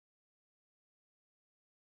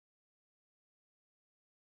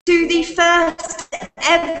to the first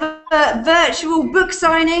ever virtual book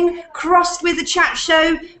signing, crossed with a chat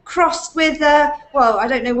show, crossed with, well, I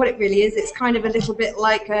don't know what it really is. It's kind of a little bit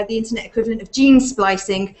like the internet equivalent of gene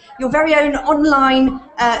splicing. Your very own online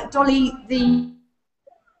Dolly the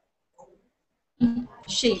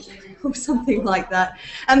sheep, or something like that.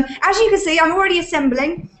 As you can see, I'm already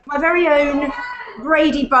assembling my very own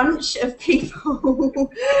Brady bunch of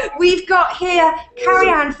people. We've got here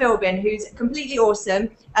Carrie-Anne Philbin, who's completely awesome.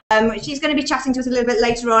 She's going to be chatting to us a little bit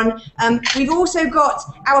later on. We've also got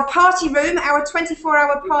our party room, our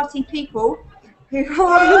 24-hour party people, who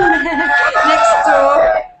are in there next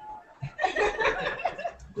door.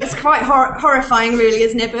 It's quite horrifying, really,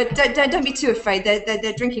 isn't it? But don't be too afraid.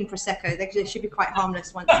 They're drinking Prosecco. They should be quite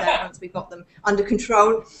harmless once we've got them under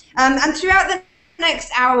control. And throughout the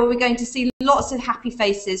next hour, we're going to see lots of happy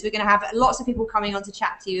faces. We're going to have lots of people coming on to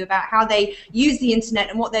chat to you about how they use the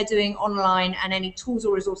internet and what they're doing online and any tools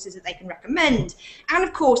or resources that they can recommend. And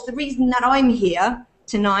of course, the reason that I'm here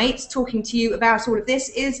tonight talking to you about all of this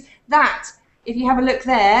is that if you have a look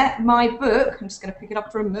there, my book, I'm just going to pick it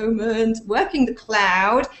up for a moment, Working the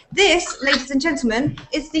Cloud. This, ladies and gentlemen,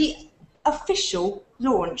 is the official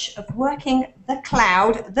launch of Working the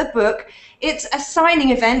Cloud, the book. It's a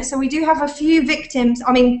signing event, so we do have a few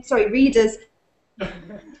readers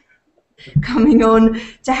coming on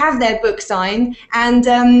to have their book signed,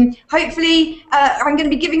 and hopefully I'm going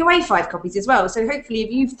to be giving away 5 copies as well. So hopefully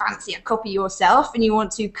if you fancy a copy yourself and you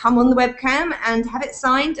want to come on the webcam and have it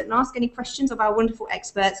signed and ask any questions of our wonderful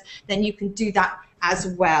experts, then you can do that as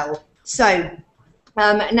well. So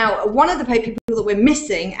now, one of the people that we're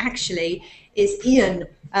missing actually is Ian.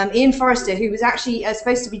 Ian Forrester, who was actually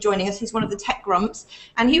supposed to be joining us. He's one of the tech grumps,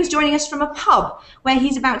 and he was joining us from a pub where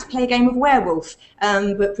he's about to play a game of werewolf,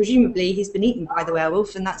 but presumably he's been eaten by the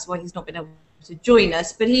werewolf, and that's why he's not been able to join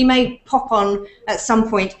us, but he may pop on at some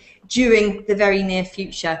point during the very near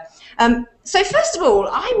future. So first of all,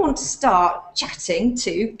 I want to start chatting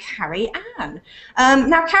to Carrie-Anne.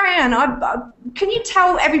 Now, Carrie-Anne, can you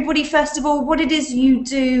tell everybody, first of all, what it is you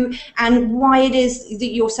do and why it is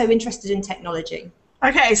that you're so interested in technology?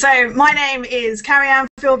 Okay, so my name is Carrie-Anne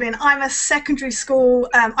Philbin. I'm a secondary school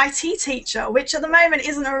IT teacher, which at the moment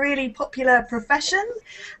isn't a really popular profession.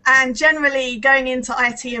 And generally going into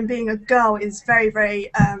IT and being a girl is very, very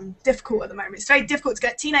difficult at the moment. It's very difficult to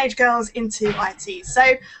get teenage girls into IT. So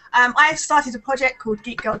I started a project called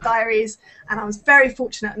Geek Girl Diaries, and I was very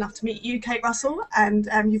fortunate enough to meet you, Kate Russell, and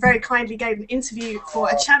you very kindly gave an interview for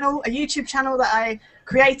a channel, a YouTube channel that I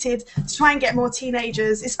created to try and get more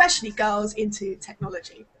teenagers, especially girls, into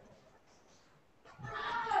technology.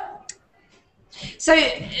 So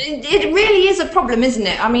it really is a problem, isn't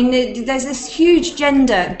it? I mean, there's this huge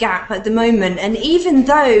gender gap at the moment, and even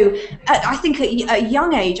though I think at a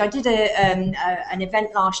young age, I did an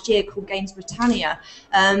event last year called Games Britannia,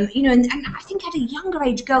 you know, and I think at a younger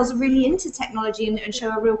age, girls are really into technology and show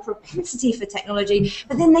a real propensity for technology,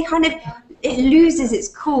 but then they kind of, it loses its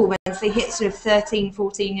cool once they hit sort of 13,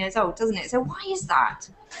 14 years old, doesn't it? So why is that?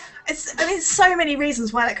 I mean, so many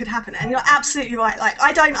reasons why that could happen, and you're absolutely right. Like,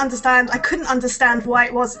 I couldn't understand why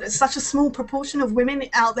it was such a small proportion of women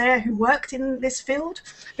out there who worked in this field,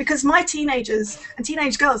 because my teenagers and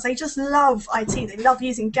teenage girls, they just love IT. They love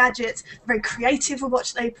using gadgets, very creative with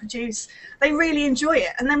what they produce. They really enjoy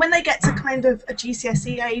it. And then when they get to kind of a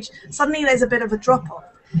GCSE age, suddenly there's a bit of a drop-off.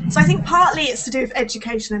 So I think partly it's to do with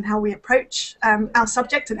education and how we approach our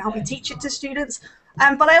subject and how we teach it to students.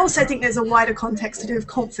 But I also think there's a wider context to do with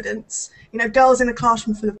confidence. You know, girls in a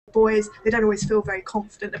classroom full of boys, they don't always feel very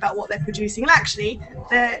confident about what they're producing. And actually,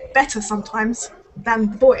 they're better sometimes than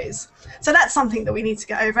the boys. So that's something that we need to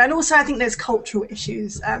get over. And also, I think there's cultural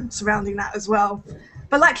issues surrounding that as well.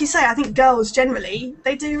 But like you say, I think girls generally,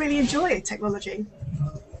 they do really enjoy technology.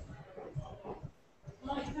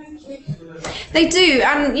 They do,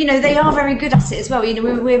 and you know, they are very good at it as well. You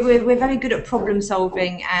know, we're very good at problem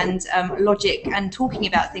solving and logic and talking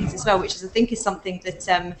about things as well, which is, I think, is something that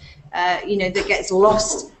you know, that gets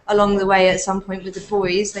lost along the way at some point with the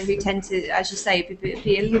boys, who tend to, as you say,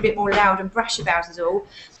 be a little bit more loud and brash about it all.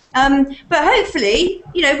 But hopefully,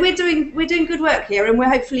 you know, we're doing good work here, and we're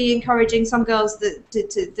hopefully encouraging some girls that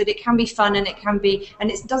it can be fun, and it can be, and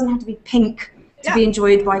it doesn't have to be pink to be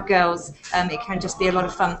enjoyed by girls. It can just be a lot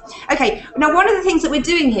of fun. Okay, now one of the things that we're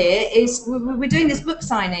doing here is we're doing this book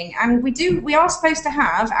signing, and we are supposed to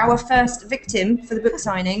have our first victim for the book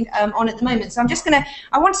signing on at the moment. So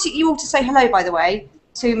I want you all to say hello, by the way,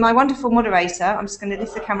 to my wonderful moderator. I'm just going to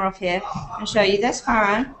lift the camera off here and show you this.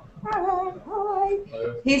 Farah. Hi.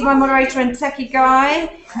 He's my moderator and techie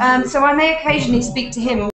guy. So I may occasionally speak to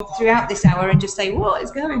him throughout this hour and just say, what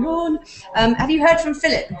is going on? Have you heard from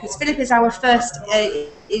Philip? Because Philip is our first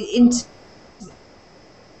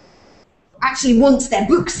actually wants their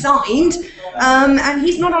book signed, and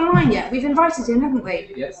he's not online yet. We've invited him, haven't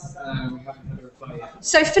we? Yes, we haven't had a reply yet.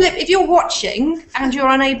 So Philip, if you're watching and you're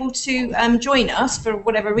unable to join us for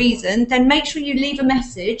whatever reason, then make sure you leave a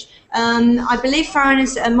message. I believe Farron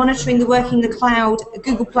is monitoring the Working the Cloud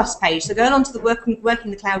Google Plus page, so go along to the Working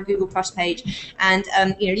the Cloud Google Plus page and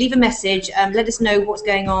leave a message. Let us know what's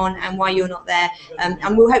going on and why you're not there,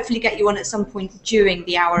 and we'll hopefully get you on at some point during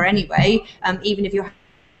the hour anyway, even if you're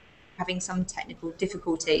having some technical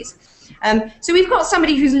difficulties. So we've got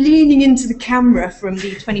somebody who's leaning into the camera from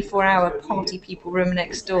the 24-hour party people room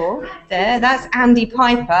next door there. That's Andy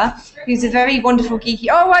Piper, who's a very wonderful geeky.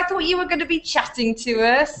 Oh, I thought you were going to be chatting to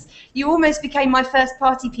us. You almost became my first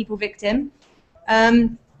party people victim.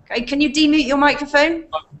 Can you demute your microphone?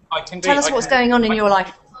 I can Tell us what's going on in your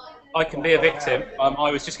life. I can be a victim. I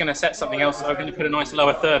was just going to set something else. I was going to put a nice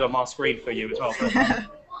lower third on my screen for you as well.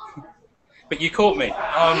 But you caught me.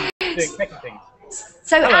 Doing technical things.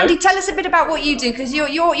 So Hello. Andy, tell us a bit about what you do, because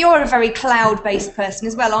you're a very cloud-based person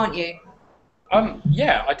as well, aren't you?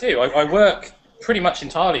 Yeah, I do. I work pretty much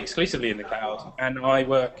entirely, exclusively in the cloud, and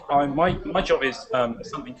my job is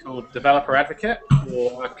something called developer advocate,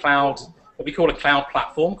 or a cloud, what we call a cloud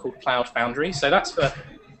platform called Cloud Foundry. So that's for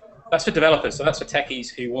developers. So that's for techies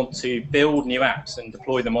who want to build new apps and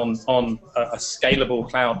deploy them on a scalable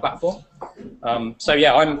cloud platform. So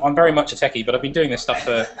yeah, I'm very much a techie, but I've been doing this stuff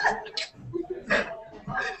for.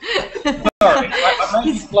 Sorry, I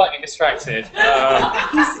may be slightly distracted.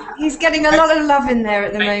 He's getting a lot of love in there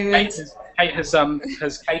at the moment. Kate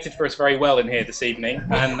has catered for us very well in here this evening,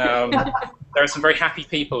 and there are some very happy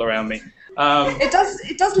people around me. It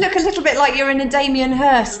does look a little bit like you're in a Damien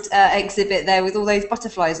Hirst exhibit there with all those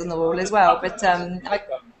butterflies on the wall as well. But I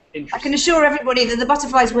can assure everybody that the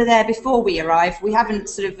butterflies were there before we arrived. We haven't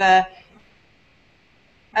sort of.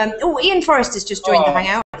 Ian Forrest has just joined the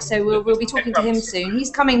Hangout, so we'll be talking to him soon. He's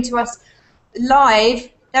coming to us live.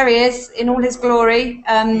 There he is in all his glory.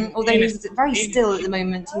 Although he's very still at the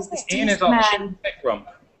moment. He's the Ian is stiffest our man. chief tech rump.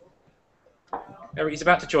 He's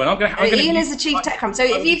about to join. Ian is the chief tech rump. So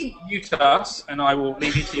if you mute us, and I will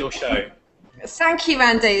leave you to your show. Thank you,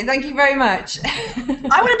 Andy. Thank you very much.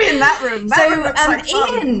 I want to be in that room. That room looks like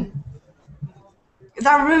fun. Ian.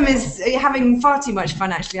 That room is having far too much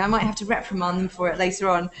fun, actually. I might have to reprimand them for it later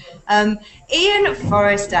on. Ian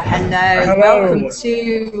Forrester, hello. Welcome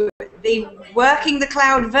to the Working the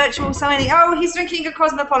Cloud virtual signing. Oh, he's drinking a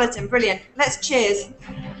Cosmopolitan. Brilliant. Let's cheers.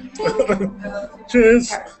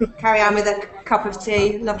 Cheers. Carry on with a cup of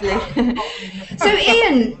tea. Lovely. So,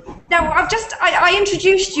 Ian, now I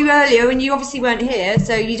introduced you earlier, and you obviously weren't here,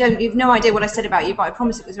 so you've no idea what I said about you, but I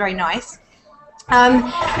promise it was very nice.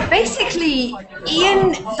 Basically,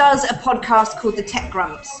 Ian does a podcast called The Tech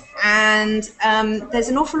Grumps, and there's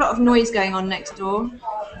an awful lot of noise going on next door.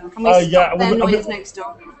 Can we stop their noise next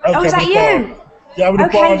door? Okay, oh, is that you? Yeah, I'm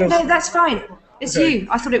okay, no, that's fine. It's you.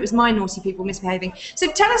 I thought it was my naughty people misbehaving.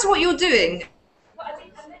 So tell us what you're doing,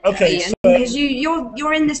 okay, Ian, because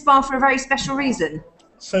you're in this bar for a very special reason.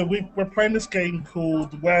 So we're playing this game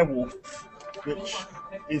called Werewolf, which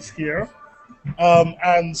is here,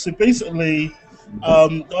 and so basically.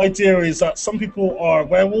 The idea is that some people are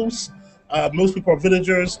werewolves, most people are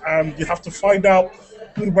villagers, and you have to find out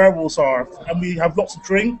who the werewolves are. And we have lots of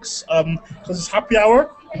drinks, because it's happy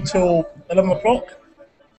hour until 11 o'clock,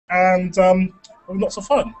 and lots of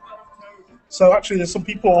fun. So actually there's some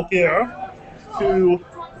people here who,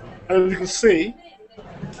 as you can see,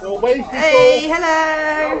 they'll wave people. Hey,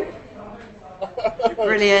 hello!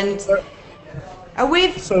 Brilliant.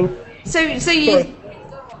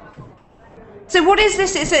 So what is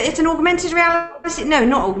this? It's an augmented reality? No,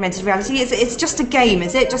 not augmented reality. It's just a game,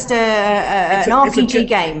 is it? Just an RPG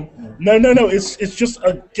game? No. It's just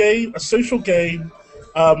a game, a social game.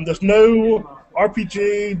 There's no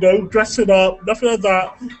RPG, no dressing up, nothing like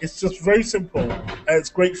that. It's just very simple, and it's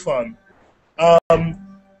great fun.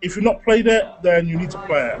 If you've not played it, then you need to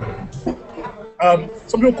play it.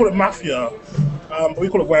 Some people call it Mafia, but we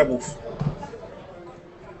call it Werewolf.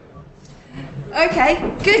 Okay,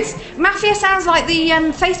 good. Mafia sounds like the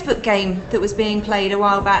Facebook game that was being played a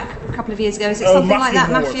while back, a couple of years ago. Is it something like that,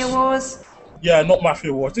 Mafia Wars? Yeah, not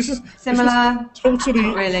Mafia Wars. This is similar. This is totally.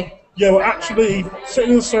 Not really. Yeah, we're actually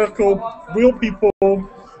sitting in a circle, real people,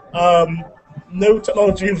 no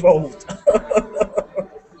technology involved.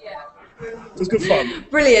 It's good fun.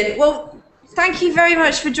 Brilliant. Well, Thank you very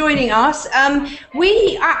much for joining us.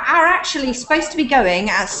 We are actually supposed to be going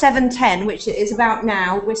at 7:10, which is about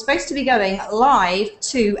now. We're supposed to be going live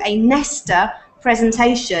to a Nesta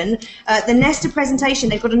presentation. The Nesta presentation,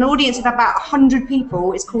 they've got an audience of about 100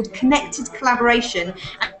 people. It's called Connected Collaboration,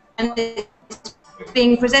 and it's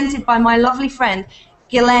being presented by my lovely friend,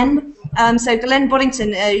 Ghislaine. So Ghislaine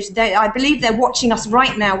Boddington, I believe they're watching us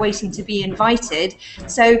right now, waiting to be invited.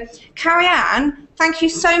 So Carrie-Anne, thank you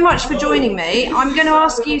so much for joining me. I'm going to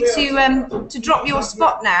ask you to drop your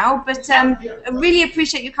spot now, but I really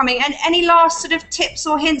appreciate you coming. And any last sort of tips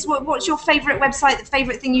or hints? What's your favourite website, the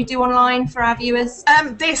favourite thing you do online for our viewers?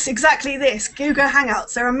 Exactly this. Google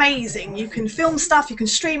Hangouts, they're amazing. You can film stuff, you can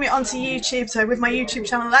stream it onto YouTube. So with my YouTube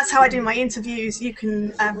channel, that's how I do my interviews. You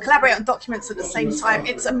can collaborate on documents at the same time.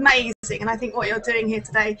 It's amazing. And I think what you're doing here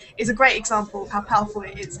today is a great example of how powerful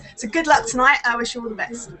it is. So good luck tonight. I wish you all the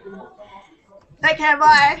best. Take care,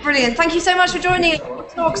 bye. Brilliant. Thank you so much for joining us. We'll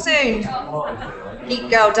talk soon. Geek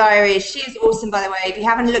Girl Diaries. She's awesome, by the way. If you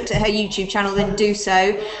haven't looked at her YouTube channel, then do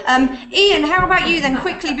so. Ian, how about you then,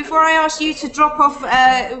 quickly, before I ask you to drop off?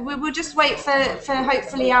 We'll just wait for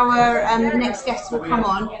hopefully our next guests will come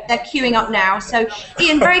on. They're queuing up now. So,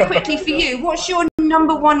 Ian, very quickly for you, what's your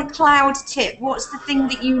 #1 cloud tip? What's the thing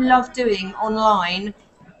that you love doing online?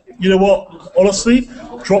 You know what? Honestly,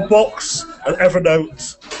 Dropbox and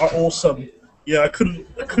Evernote are awesome. Yeah, I could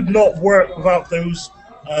not work without those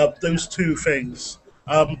two things.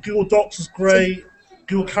 Google Docs is great,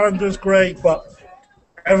 Google Calendar is great, but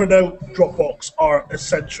Evernote, Dropbox are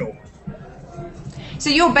essential.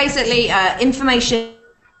 So you're basically information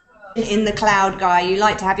in the cloud guy. You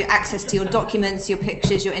like to have your access to your documents, your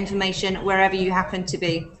pictures, your information, wherever you happen to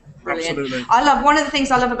be. Brilliant. Absolutely. One of the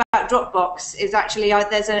things I love about Dropbox is actually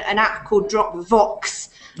there's an app called Dropvox,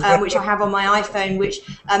 which I have on my iPhone, which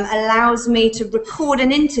allows me to record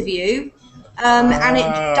an interview, and it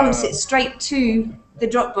dumps it straight to the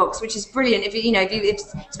Dropbox, which is brilliant.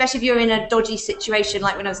 Especially if you're in a dodgy situation,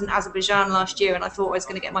 like when I was in Azerbaijan last year, and I thought I was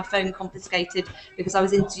going to get my phone confiscated because I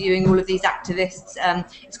was interviewing all of these activists.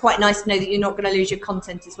 It's quite nice to know that you're not going to lose your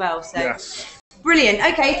content as well. So. Yes. Brilliant.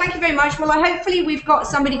 Okay, thank you very much. Well, hopefully we've got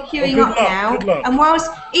somebody queuing up now. Good luck. And whilst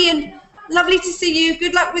Ian. Lovely to see you.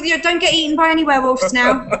 Good luck with your... Don't get eaten by any werewolves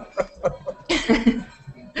now.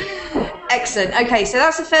 Excellent. Okay, so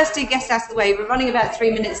that's the first two guests out of the way. We're running about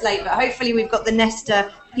 3 minutes late, but hopefully we've got the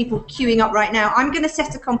Nesta people queuing up right now. I'm going to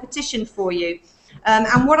set a competition for you.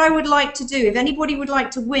 And what I would like to do, if anybody would like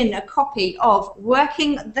to win a copy of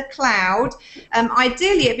Working the Cloud,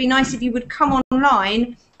 ideally it'd be nice if you would come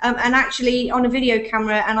online and actually on a video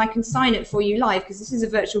camera, and I can sign it for you live, because this is a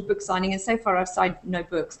virtual book signing, and so far I've signed no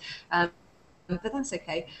books. But that's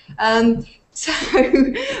okay.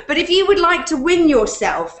 But if you would like to win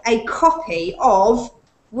yourself a copy of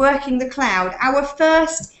Working the Cloud, our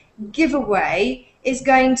first giveaway is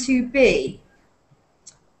going to be,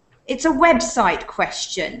 it's a website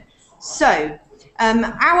question. So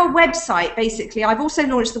our website, basically, I've also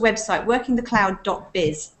launched the website,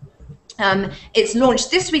 workingthecloud.biz. It's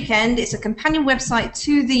launched this weekend. It's a companion website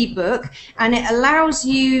to the book, and it allows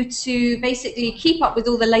you to basically keep up with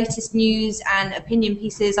all the latest news and opinion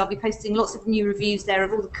pieces. I'll be posting lots of new reviews there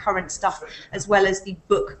of all the current stuff, as well as the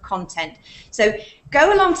book content. So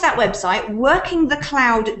go along to that website,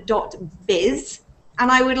 workingthecloud.biz,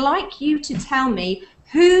 and I would like you to tell me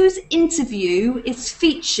whose interview is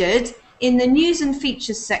featured in the news and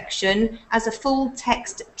features section as a full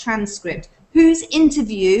text transcript. Whose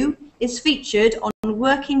interview is featured on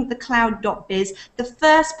workingthecloud.biz. The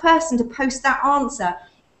first person to post that answer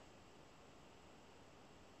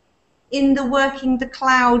in the Working the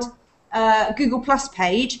Cloud Google Plus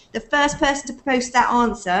page, the first person to post that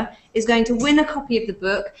answer is going to win a copy of the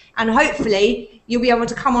book, and hopefully you'll be able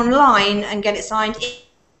to come online and get it signed.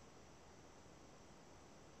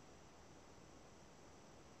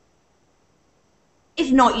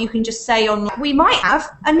 If not, you can just say online. We might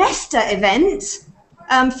have a Nesta event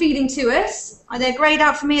feeding to us. They're greyed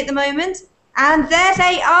out for me at the moment. And there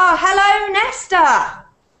they are. Hello, Nesta.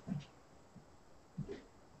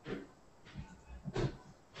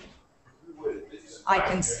 I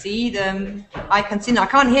can see them. I can see them. I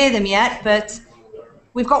can't hear them yet, but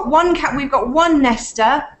we've got one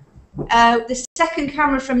Nesta. The second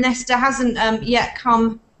camera from Nesta hasn't yet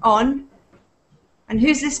come on. And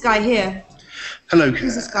who's this guy here? Hello,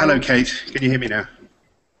 hello, Kate. Can you hear me now?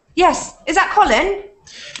 Yes. Is that Colin?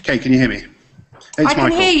 Kate, can you hear me? It's I can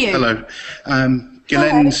Michael. hear you. Hello.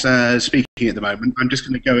 Ghislaine's speaking at the moment. I'm just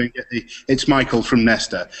going to go and get the. It's Michael from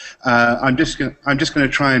Nesta. I'm just going to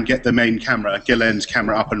try and get the main camera, Ghislaine's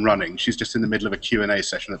camera, up and running. She's just in the middle of a Q&A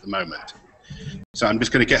session at the moment. So I'm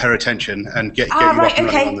just going to get her attention and get you right, up and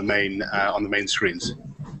okay. running on the main screens.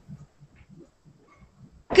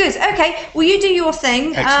 Good. Okay. Well, you do your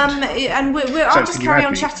thing, and I'll just carry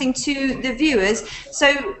on chatting to the viewers.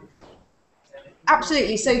 So,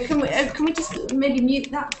 absolutely. So, can we just maybe mute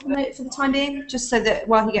that for the time being, just so that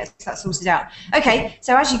while he gets that sorted out. Okay.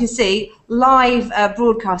 So, as you can see, live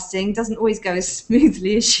broadcasting doesn't always go as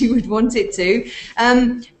smoothly as you would want it to,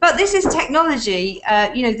 but this is technology,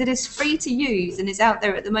 that is free to use and is out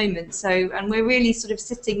there at the moment. So, and we're really sort of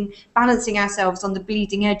balancing ourselves on the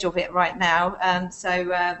bleeding edge of it right now.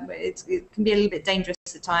 It can be a little bit dangerous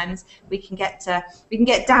at times. We can get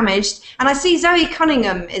damaged. And I see Zoe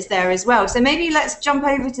Cunningham is there as well. So maybe let's jump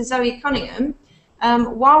over to Zoe Cunningham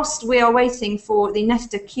whilst we are waiting for the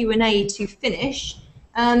Nesta Q&A to finish.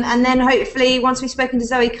 And then hopefully, once we've spoken to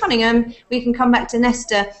Zoe Cunningham, we can come back to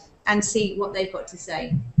Nesta and see what they've got to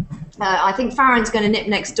say. I think Farron's going to nip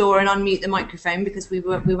next door and unmute the microphone because we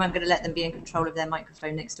weren't going to let them be in control of their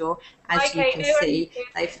microphone next door. As you can see,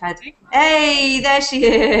 they've had... Hey, there she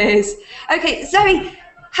is. Okay, Zoe,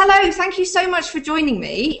 hello. Thank you so much for joining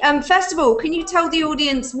me. First of all, can you tell the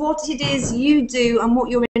audience what it is you do and what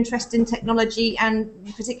your interest in technology and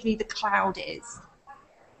particularly the cloud is?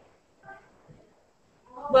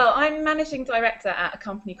 Well, I'm managing director at a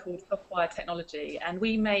company called Softwire Technology, and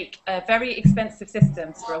we make very expensive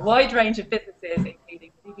systems for a wide range of businesses,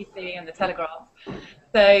 including BBC and the Telegraph.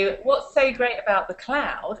 So what's so great about the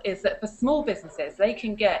cloud is that for small businesses, they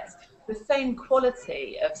can get the same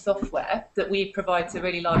quality of software that we provide to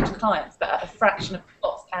really large clients, but at a fraction of the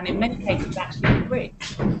cost, and in many cases actually free.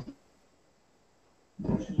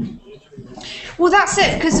 Well, that's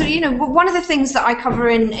it, because one of the things that I cover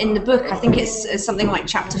in the book, I think it's something like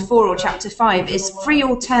chapter 4 or chapter 5, is free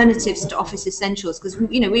alternatives to Office Essentials. Because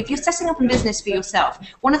if you're setting up a business for yourself,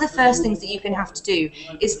 one of the first things that you're going to have to do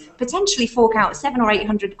is potentially fork out 700 or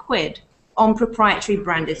 800 quid on proprietary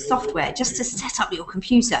branded software just to set up your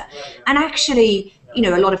computer. And actually,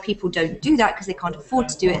 a lot of people don't do that because they can't afford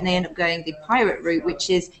to do it, and they end up going the pirate route, which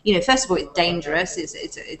is, first of all, it's dangerous,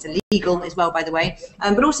 it's illegal as well, by the way,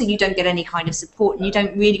 but also you don't get any kind of support, and you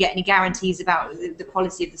don't really get any guarantees about the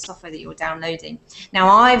quality of the software that you're downloading. Now,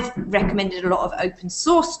 I've recommended a lot of open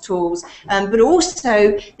source tools, but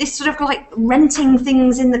also this sort of like renting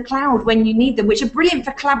things in the cloud when you need them, which are brilliant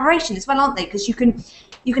for collaboration as well, aren't they? Because you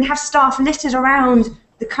can have staff littered around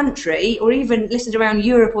the country or even littered around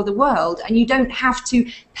Europe or the world, and you don't have to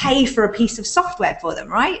pay for a piece of software for them,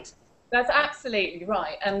 right? That's absolutely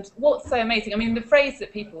right. And what's so amazing, I mean, the phrase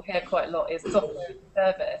that people hear quite a lot is software as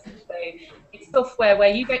a service. So it's software where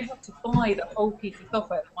you don't have to buy the whole piece of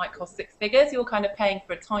software that might cost 6 figures. You're kind of paying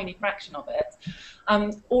for a tiny fraction of it.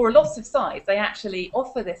 Or a lot of sites, they actually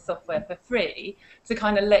offer this software for free to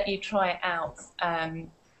kind of let you try it out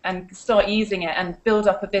and start using it and build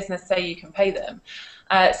up a business so you can pay them.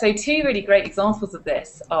 So 2 really great examples of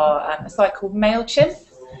this are a site called MailChimp.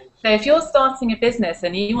 So if you're starting a business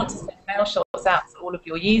and you want to send mail shots out to all of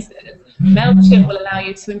your users, MailChimp will allow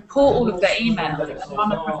you to import all of their emails and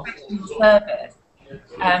run a professional service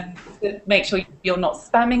to make sure you're not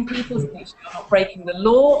spamming people, to make sure you're not breaking the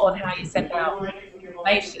law on how you send out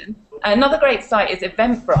information. Another great site is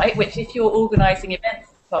Eventbrite, which if you're organising events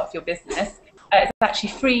as part of your business, it's actually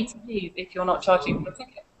free to use if you're not charging for a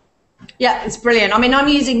ticket. Yeah, it's brilliant. I mean, I'm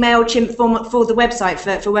using MailChimp for the website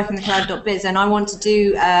for workingthecloud.biz, and I want to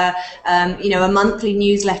do a monthly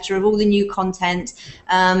newsletter of all the new content.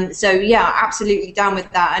 So yeah, absolutely down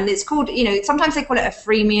with that. And it's called, sometimes they call it a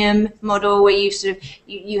freemium model, where you sort of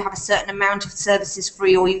you have a certain amount of services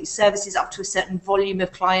free, or services up to a certain volume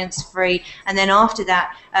of clients free, and then after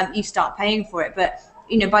that you start paying for it. But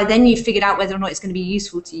by then you've figured out whether or not it's going to be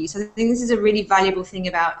useful to you. So I think this is a really valuable thing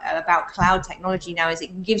about cloud technology now, is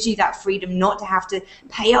it gives you that freedom not to have to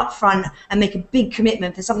pay up front and make a big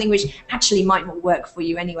commitment for something which actually might not work for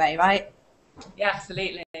you anyway, right? Yeah,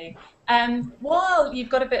 absolutely. While you've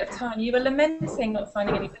got a bit of time, you were lamenting not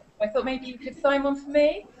signing anything. I thought maybe you could sign one for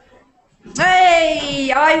me.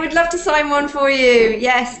 Hey, I would love to sign one for you.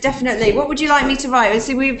 Yes, definitely. What would you like me to write?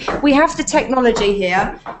 So we have the technology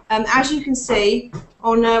here, as you can see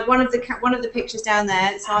on one of the pictures down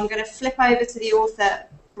there. So I'm going to flip over to the author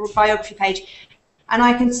biography page, and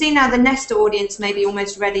I can see now the Nesta audience may be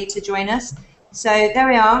almost ready to join us. So there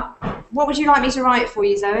we are. What would you like me to write for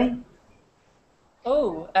you, Zoe?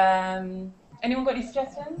 Oh, anyone got any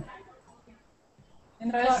suggestions?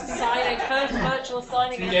 First virtual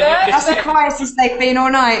signing. That's the quietest they've been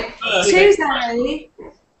all night. To Zoe,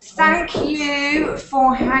 thank you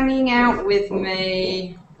for hanging out with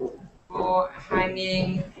me.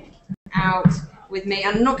 with me.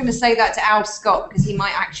 And I'm not going to say that to Al Scott because he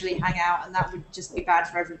might actually hang out, and that would just be bad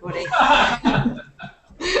for everybody.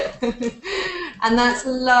 And that's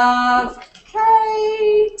Love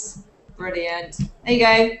Kate. Brilliant. There you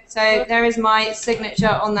go. So there is my signature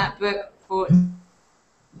on that book for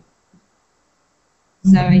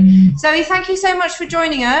Zoe. Zoe, thank you so much for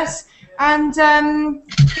joining us. And campaign.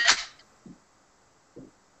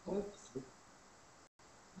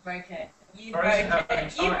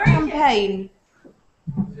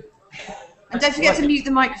 And don't forget to mute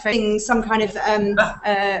the microphone. Some kind of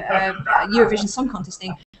Eurovision Song Contest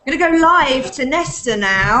thing. I'm going to go live to Nesta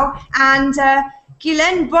now, and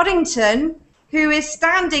Guylaine Boddington, who is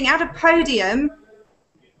standing at a podium.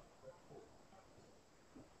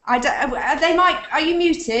 Are you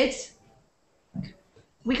muted?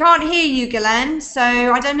 We can't hear you, Guylaine, so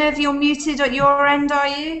I don't know if you're muted at your end, are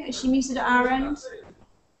you? Is she muted at our end?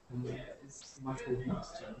 It's Michael's channel.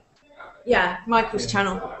 Yeah, Michael's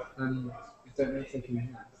channel. I don't know if they can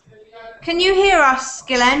hear us. Can you hear us,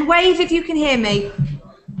 Guylaine? Wave if you can hear me.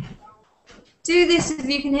 Do this if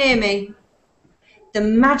you can hear me. The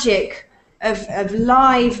magic of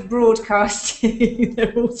live broadcasting.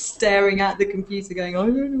 They're all staring at the computer going, I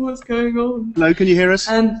don't know what's going on. Hello, can you hear us?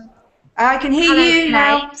 I can hear you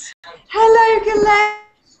now. Hello,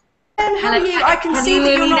 Guylaine. How are you? I can see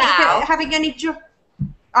that you're not having any joy.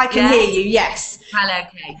 I can hear you, yes. Hello,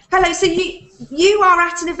 Kate. Hello, so you are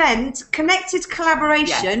at an event, Connected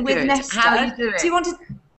Collaboration with Nesta. How are you doing? Do you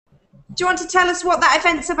want to tell us what that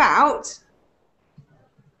event's about?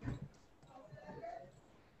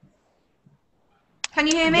 Can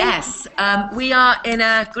you hear me? Yes, we are in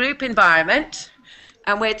a group environment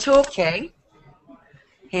and we're talking.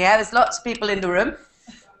 Here, there's lots of people in the room.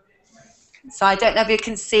 So I don't know if you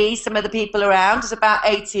can see some of the people around. There's about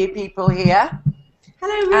 80 people here.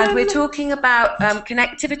 Hello, and we're talking about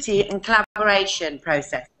connectivity and collaboration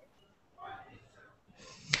process.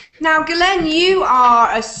 Now, Guylaine, you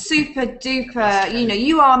are a super duper,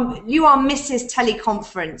 you are Mrs.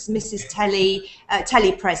 Teleconference, Mrs.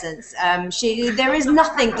 Telepresence. There is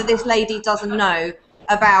nothing that this lady doesn't know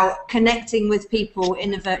about connecting with people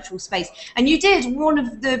in a virtual space. And you did one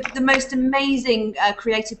of the most amazing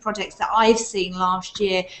creative projects that I've seen last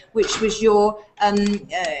year, which was your in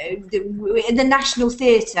the National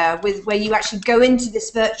Theatre, where you actually go into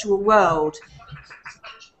this virtual world.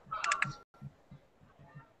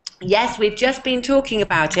 Yes, we've just been talking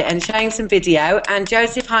about it and showing some video, and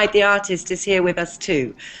Joseph Hyde, the artist, is here with us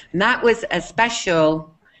too. And that was a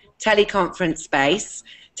special teleconference space,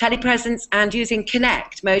 telepresence, and using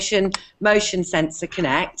Connect, motion sensor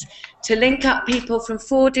Connect, to link up people from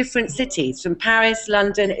 4 different cities, from Paris,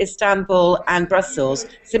 London, Istanbul, and Brussels,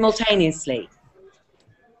 simultaneously.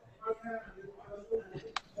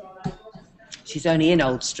 She's only in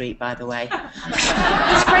Old Street, by the way.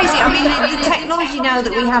 It's crazy. I mean, the technology now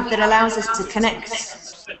that we have that allows us to connect.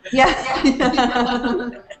 Yeah.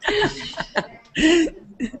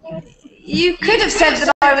 You could have said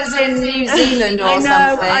that I was in New Zealand or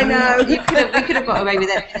something. I know. We could have got away with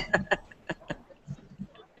it.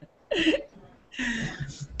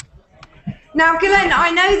 Now, Guylaine,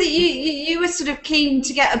 I know that you were sort of keen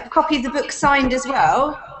to get a copy of the book signed as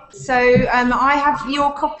well. So I have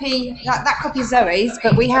your copy, that copy is Zoe's,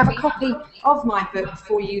 but we have a copy of my book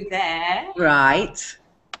for you there. Right.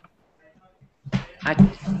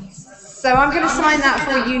 So I'm going to sign that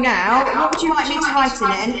for you now. What would you like me to write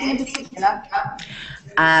in it? Anything in particular?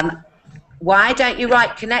 Why don't you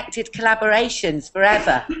write Connected Collaborations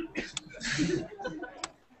forever?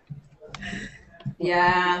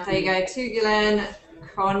 Yeah, there you go. To Guylaine,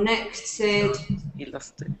 Connected. You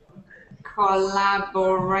lost it.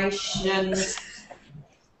 Collaborations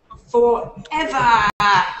forever.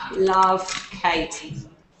 Love, Kate.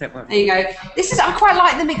 There you go. This is, I quite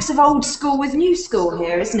like the mix of old school with new school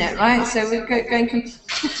here, isn't it? Right. So we're going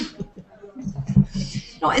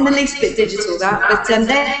not in the least bit digital, that, but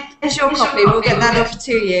there's your copy. We'll get that off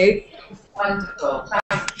to you. Wonderful.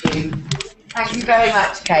 Thank you. Thank you very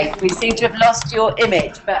much, Kate. We seem to have lost your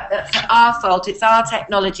image, but that's our fault. It's our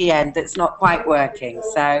technology end that's not quite working.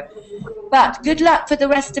 So, but good luck for the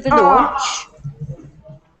rest of the launch,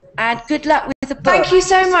 and good luck with the book. Thank you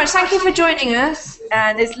so much. Thank you for joining us.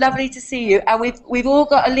 And it's lovely to see you. And we've all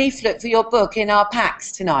got a leaflet for your book in our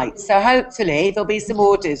packs tonight. So hopefully there'll be some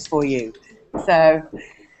orders for you. So,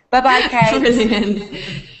 bye-bye, Kate. Brilliant.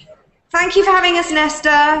 Thank you for having us,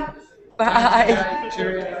 Nesta.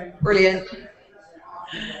 Bye. Brilliant.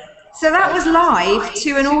 So that was live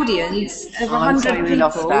to an audience of 100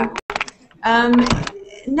 people.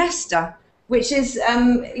 Nesta, which is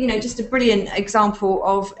just a brilliant example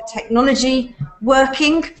of technology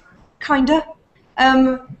working, kinda.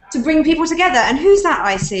 to bring people together. And who's that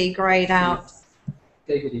I see greyed out?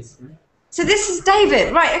 David Eastman. So this is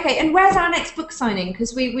David, right? Okay, and where's our next book signing?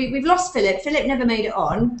 Because we've lost Philip. Philip never made it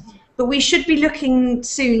on, but we should be looking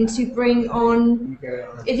soon to bring on.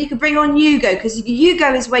 If you could bring on Hugo, because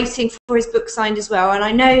Hugo is waiting for his book signed as well. And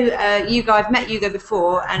I know Hugo. I've met Hugo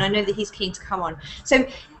before, and I know that he's keen to come on. So.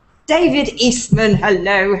 David Eastman,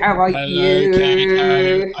 hello, how are you? Hello,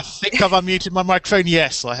 Kate. I think I've unmuted my microphone.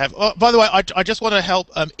 Yes, I have. Oh, by the way, I just want to help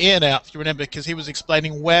Ian out, if you remember, because he was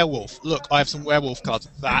explaining werewolf. Look, I have some werewolf cards.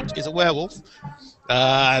 That is a werewolf.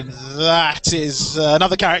 And that is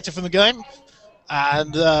another character from the game.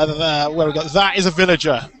 And where we got that is a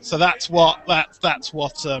villager. So that's what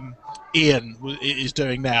Ian is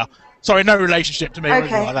doing now. Sorry, no relationship to me or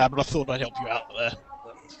anything like that, but I thought I'd help you out there.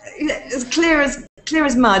 As clear as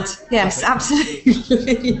mud. Yes,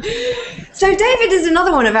 absolutely. So David is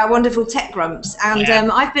another one of our wonderful tech grumps,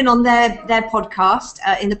 and I've been on their podcast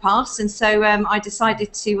in the past, and so I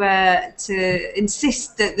decided to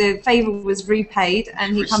insist that the favour was repaid,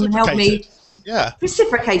 and he come and help me. Yeah.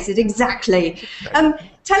 Reciprocated, exactly.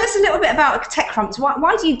 Tell us a little bit about tech grumps.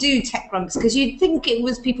 Why do you do tech grumps? Because you'd think it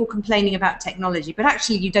was people complaining about technology, but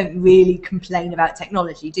actually you don't really complain about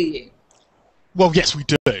technology, do you? Well, yes, we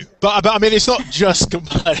do, but I mean, it's not just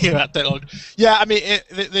complaining about technology. Yeah, I mean,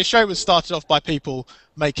 the show was started off by people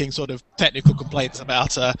making sort of technical complaints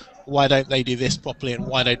about why don't they do this properly and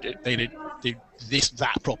why don't they do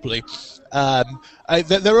that properly.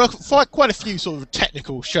 There are quite a few sort of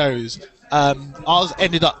technical shows. Ours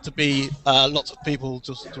ended up to be lots of people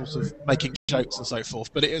just sort of making jokes and so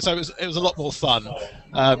forth, but it was a lot more fun.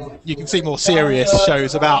 You can see more serious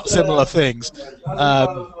shows about similar things.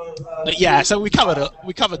 But yeah, so we covered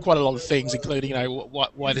quite a lot of things, including, you know,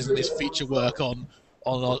 why doesn't this feature work on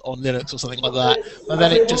Linux or something like that, and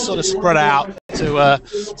then it just sort of spread out to a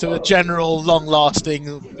general,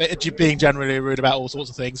 long-lasting, being generally rude about all sorts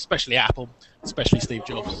of things, especially Apple, especially Steve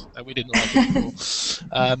Jobs. We didn't like it before.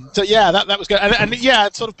 So yeah, that was good, and yeah,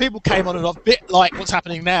 sort of people came on and off, a bit like what's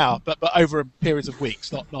happening now, but over periods of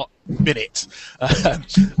weeks, not minutes,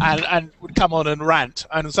 and would come on and rant,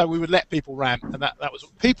 and so we would let people rant, and that was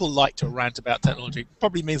people like to rant about technology.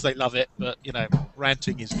 Probably means they love it, but you know,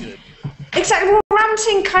 ranting is good. Exactly. Well,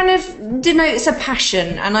 ranting kind of denotes a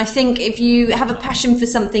passion, and I think if you have a passion for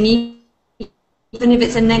something, even if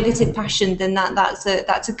it's a negative passion, then that's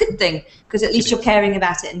a good thing, because at least you're caring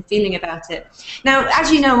about it and feeling about it. Now, as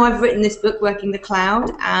you know, I've written this book, Working the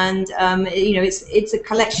Cloud, and you know, it's a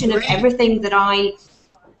collection of everything that I've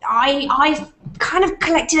kind of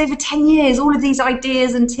collected over 10 years, all of these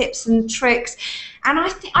ideas and tips and tricks. And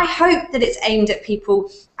I hope that it's aimed at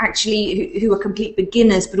people actually who are complete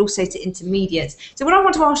beginners, but also to intermediates. So what I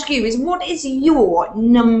want to ask you is, what is your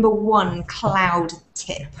 #1 cloud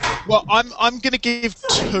tip? Well, I'm going to give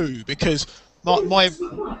 2, because as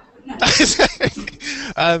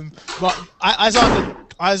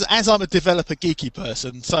I'm a developer geeky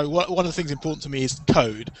person, so one of the things important to me is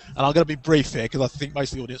code, and I'm going to be brief here because I think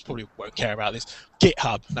most of the audience probably won't care about this.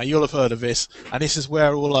 GitHub. Now you'll have heard of this, and this is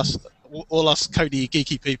where all us codey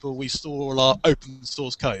geeky people, we store all our open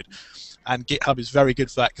source code, and GitHub is very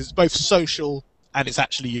good for that because it's both social and it's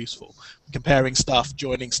actually useful. Comparing stuff,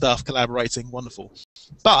 joining stuff, collaborating, wonderful.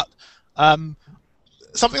 But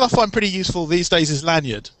something I find pretty useful these days is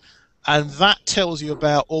Lanyard, and that tells you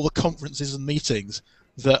about all the conferences and meetings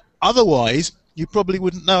that otherwise you probably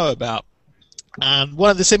wouldn't know about. And one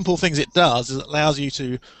of the simple things it does is it allows you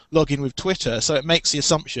to log in with Twitter, so it makes the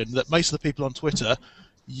assumption that most of the people on Twitter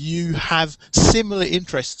you have similar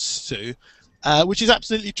interests to, which is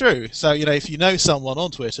absolutely true. So, you know, if you know someone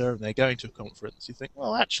on Twitter and they're going to a conference, you think,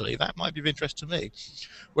 well, actually, that might be of interest to me.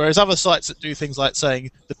 Whereas other sites that do things like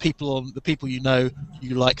saying the people you know,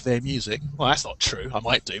 you like their music, well, that's not true. I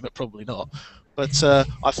might do, but probably not. But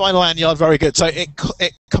I find Lanyard very good. So it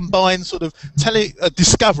combines sort of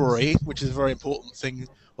discovery, which is a very important thing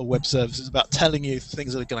of web services, about telling you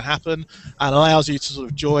things that are going to happen, and allows you to sort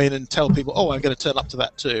of join and tell people, oh, I'm going to turn up to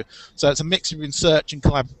that too. So it's a mix between search and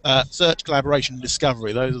search, collaboration, and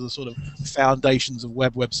discovery. Those are the sort of foundations of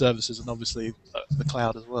web services, and obviously the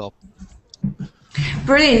cloud as well.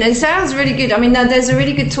 Brilliant. It sounds really good. I mean, there's a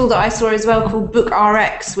really good tool that I saw as well called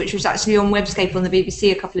BookRx, which was actually on Webscape on the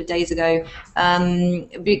BBC a couple of days ago,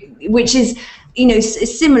 which is, you know,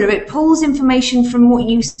 similar. It pulls information from what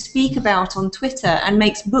you speak about on Twitter and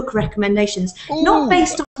makes book recommendations, not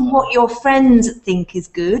based on what your friends think is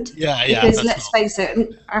good. Yeah. Because let's face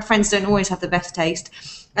it, our friends don't always have the best taste.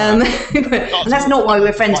 And that's not why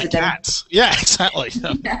we're friends with them. Cats. Yeah, exactly.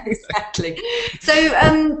 Yeah, exactly.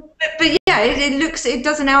 So, but yeah, it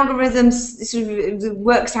does an algorithm, sort of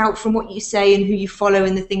works out from what you say and who you follow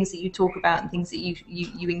and the things that you talk about and things that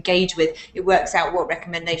you engage with. It works out what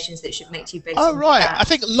recommendations that should make to you based on right. that. I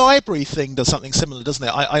think Library Thing does something similar, doesn't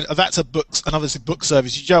it? That's a books, and obviously book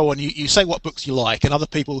service. You go on, you say what books you like, and other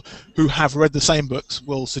people who have read the same books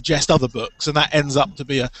will suggest other books, and that ends up to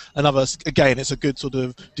be another. Again, it's a good sort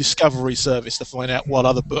of discovery service to find out what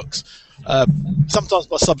other books, sometimes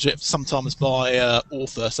by subject, sometimes by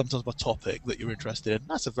author, sometimes by topic that you're interested in.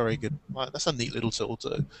 That's a very good. That's a neat little tool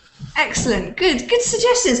too. Excellent. Good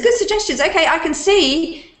suggestions. Good suggestions. Okay, I can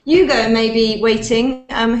see Hugo maybe waiting,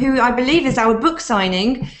 who I believe is our book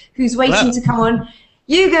signing, who's waiting to come on.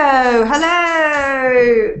 Hugo,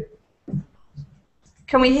 hello.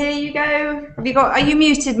 Can we hear Hugo? Are you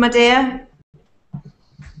muted, my dear?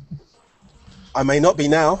 I may not be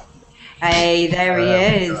now. Hey, there he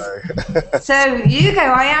is. So, Hugo,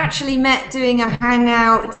 I actually met doing a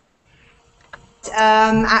hangout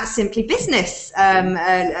at Simply Business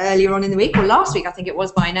earlier on in the week, or last week I think it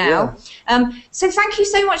was by now. Yeah. So thank you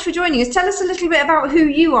so much for joining us. Tell us a little bit about who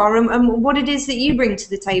you are and what it is that you bring to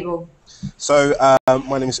the table. So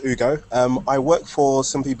my name is Hugo. I work for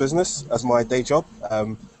Simply Business as my day job.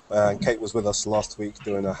 Kate was with us last week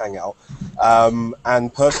doing a hangout.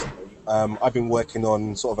 And personally, I've been working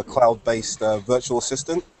on sort of a cloud-based virtual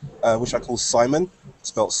assistant, which I call Simon,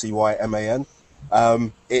 spelled C-Y-M-A-N.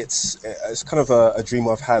 It's kind of a dream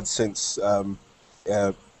I've had since,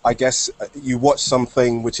 I guess, you watch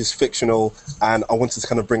something which is fictional and I wanted to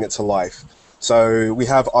kind of bring it to life. So we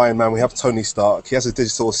have Iron Man, we have Tony Stark. He has a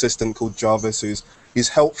digital assistant called Jarvis he's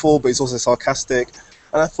helpful, but he's also sarcastic.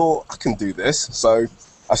 And I thought, I can do this. So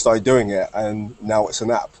I started doing it, and now it's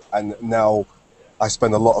an app. And now I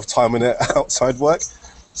spend a lot of time in it outside work.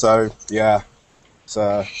 So, yeah,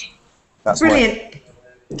 that's brilliant.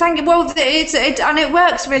 Thank you. Well, and it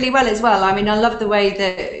works really well as well. I mean, I love the way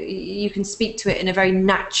that you can speak to it in a very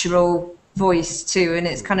natural voice too, and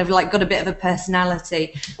it's kind of like got a bit of a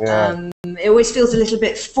personality. Yeah. It always feels a little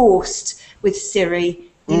bit forced with Siri,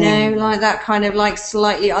 you know, like that kind of like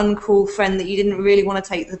slightly uncool friend that you didn't really want to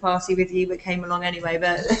take to the party with you, but came along anyway.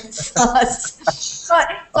 But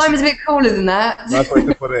Simon's a bit cooler than that. That's the way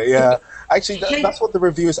to put it. Yeah, actually, that's what the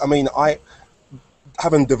reviewers. I mean, I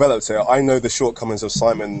haven't developed it. I know the shortcomings of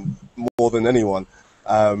Simon more than anyone,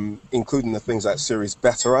 including the things that Siri's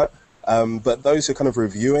better at. But those who are kind of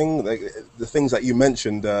reviewing the things that you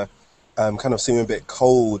mentioned, kind of seem a bit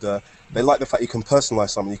cold. They like the fact you can personalize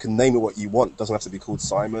something. You can name it what you want. It doesn't have to be called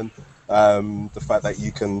Simon. The fact that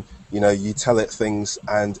you can, you tell it things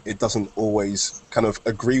and it doesn't always kind of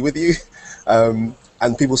agree with you.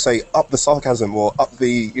 And people say up the sarcasm or up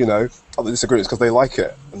the, up the disagreements because they like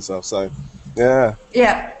it and stuff. So, yeah.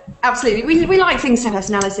 Yeah, absolutely. We like things to have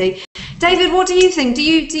personality. David, what do you think?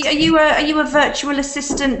 Are you a virtual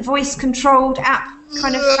assistant, voice-controlled app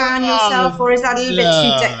kind of fan yourself, or is that a little bit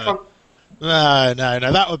too tech? No.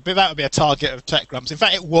 That would be a target of Tech Grumps. In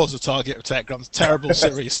fact, it was a target of Tech Grumps. Terrible,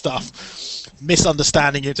 serious stuff,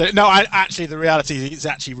 misunderstanding it. No, actually, the reality is it's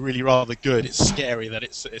actually really rather good. It's scary that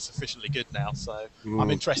it's officially good now. So I'm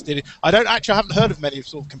interested. I haven't heard of many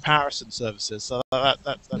sort of comparison services. So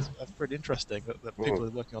that's pretty interesting that people are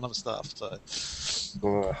working on other stuff. So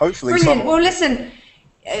hopefully, brilliant. Well, listen.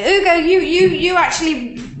 Hugo, you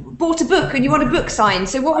actually bought a book and you want a book signed.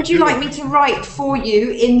 So what would you like me to write for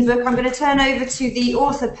you in the book? I'm going to turn over to the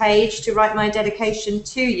author page to write my dedication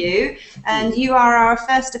to you. And you are our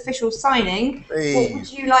first official signing. Hey. What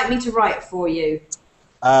would you like me to write for you?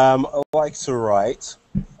 I'd like to write...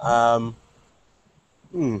 To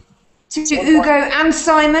Hugo and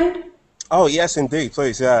Simon? Oh, yes, indeed.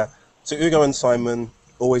 Please, yeah. To Hugo and Simon,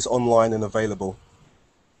 always online and available.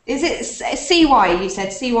 Is it C-Y, you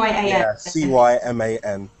said? C-Y-A-N? Yeah,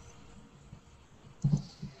 C-Y-M-A-N.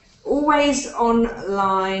 Always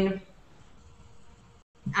online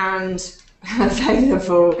and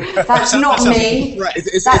available. That's not me.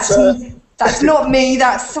 That's not me,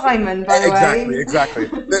 that's Simon, by the way. Exactly.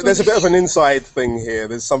 There's a bit of an inside thing here.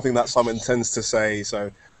 There's something that Simon tends to say,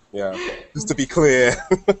 so, yeah, just to be clear.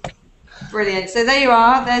 Brilliant. So there you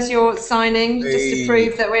are. There's your signing, just to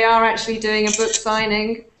prove that we are actually doing a book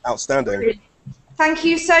signing. Outstanding. Thank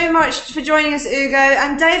you so much for joining us, Hugo.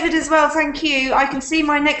 And David as well, thank you. I can see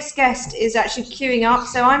my next guest is actually queuing up,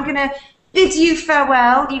 so I'm going to bid you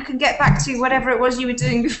farewell. You can get back to whatever it was you were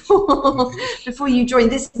doing before you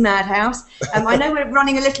joined this madhouse. I know we're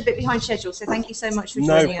running a little bit behind schedule, so thank you so much for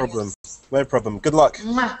joining us. No problem. Good luck.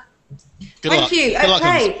 Mwah. Thank you. Good luck,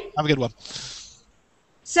 okay. Have a good one.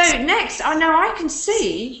 So next, I know I can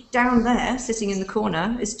see down there, sitting in the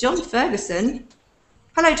corner, is John Ferguson.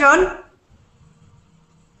 Hello, John.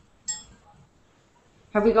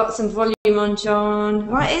 Have we got some volume on John?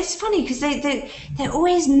 Right, it's funny because they're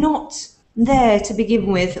always not there to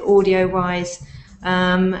begin with, audio-wise.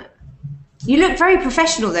 You look very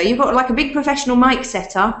professional, though. You've got like a big professional mic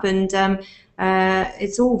set up, and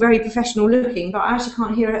it's all very professional looking, but I actually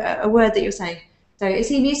can't hear a word that you're saying. So is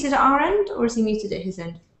he muted at our end, or is he muted at his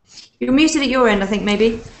end? You're muted at your end, I think,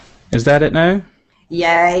 maybe. Is that it now?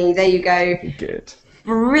 Yay, there you go. Good.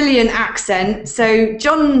 Brilliant accent. So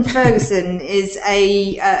John Ferguson is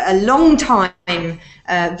a long-time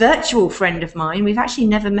virtual friend of mine. We've actually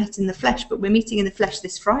never met in the flesh, but we're meeting in the flesh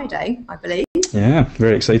this Friday, I believe. Yeah,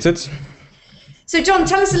 very excited. So John,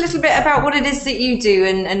 tell us a little bit about what it is that you do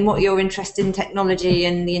and what your interest in technology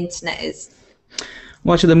and the internet is.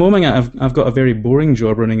 Well, actually, at the moment, I've got a very boring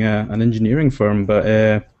job running an engineering firm, but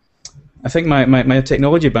I think my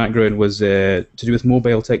technology background was to do with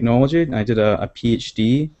mobile technology. I did a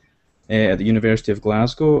PhD at the University of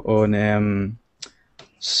Glasgow on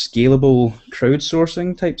scalable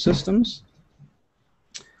crowdsourcing type systems.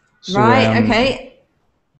 So, right, okay.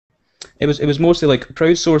 It was mostly like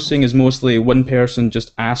crowdsourcing is mostly one person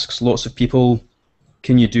just asks lots of people,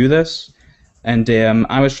 can you do this? And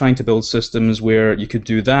I was trying to build systems where you could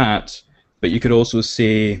do that, but you could also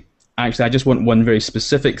say, actually, I just want one very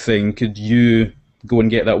specific thing. Could you go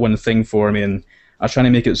and get that one thing for me? And I was trying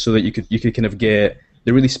to make it so that you could kind of get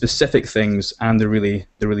the really specific things and the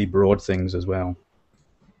really broad things as well.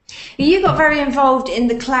 You got very involved in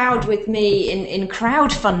the cloud with me in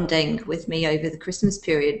crowdfunding with me over the Christmas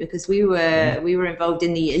period, because we were involved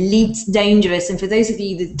in the Elite Dangerous. And for those of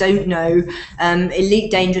you that don't know,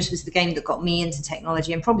 Elite Dangerous was the game that got me into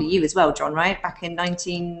technology, and probably you as well, John, right? Back in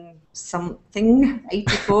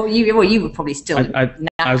 1984. You were probably still. I don't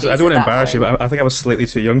want to embarrass you, but I think I was slightly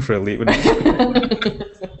too young for Elite.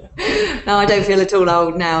 No, I don't feel at all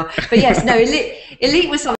old now. But yes, no, Elite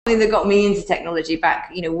was something that got me into technology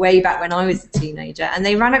back, way back when I was a teenager. And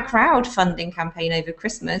they ran a crowdfunding campaign over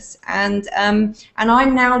Christmas, and I'm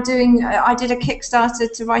now I did a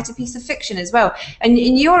Kickstarter to write a piece of fiction as well. And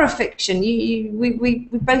you're a fiction. We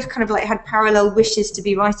both kind of like had parallel wishes to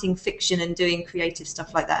be writing fiction and doing creative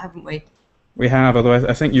stuff like that, haven't we? We have, although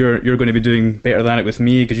I think you're going to be doing better than it with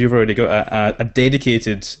me, because you've already got a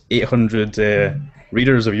dedicated 800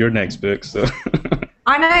 readers of your next book. So.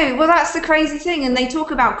 I know. Well, that's the crazy thing, and they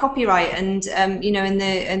talk about copyright and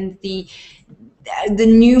the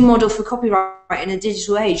new model for copyright in a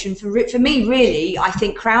digital age. And for me, really, I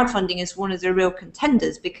think crowdfunding is one of the real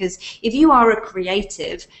contenders, because if you are a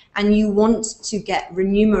creative and you want to get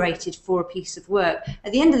remunerated for a piece of work,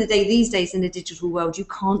 at the end of the day, these days in the digital world, you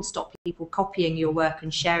can't stop people copying your work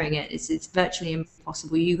and sharing it. It's virtually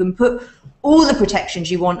impossible. You can put all the protections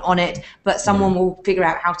you want on it, but someone will figure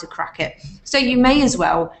out how to crack it. So you may as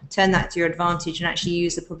well turn that to your advantage and actually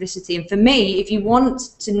use the publicity. And for me, if you want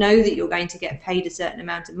to know that you're going to get paid a certain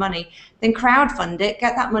amount of money, then crowdfund it,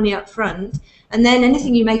 get that money up front, and then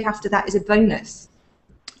anything you make after that is a bonus.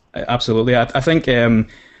 Absolutely. I think a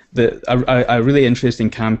really interesting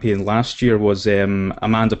campaign last year was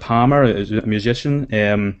Amanda Palmer, a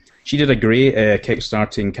musician. She did a great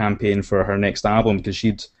kickstarting campaign for her next album, because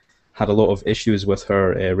she'd had a lot of issues with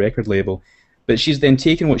her record label. But she's then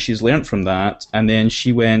taken what she's learnt from that, and then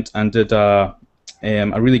she went and did a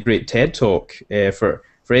really great TED Talk for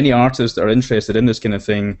any artists that are interested in this kind of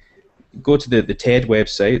thing. Go to the TED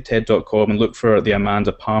website, TED.com, and look for the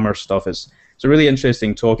Amanda Palmer stuff. It's a really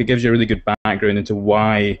interesting talk. It gives you a really good background into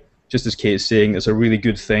why, just as Kate's saying, it's a really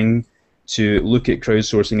good thing to look at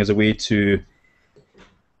crowdsourcing as a way to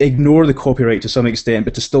ignore the copyright to some extent,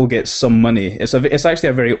 but to still get some money. It's actually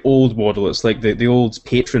a very old model. It's like the old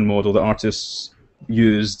Patreon model that artists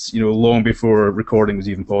used, long before recording was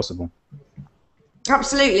even possible.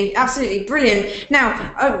 Absolutely, absolutely, brilliant.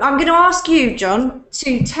 Now, I'm going to ask you, John,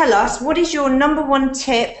 to tell us what is your number one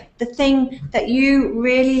tip, the thing that you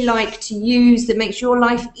really like to use that makes your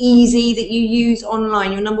life easy, that you use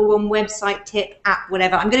online, your number one website, tip, app,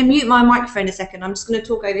 whatever. I'm going to mute my microphone a second. I'm just going to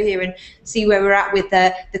talk over here and see where we're at with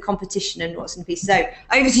the competition and what's in piece. So,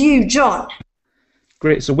 over to you, John.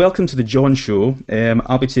 Great, so welcome to the John Show.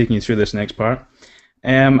 I'll be taking you through this next part.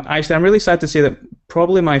 Actually, I'm really sad to say that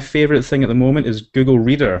probably my favorite thing at the moment is Google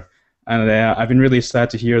Reader, and I've been really sad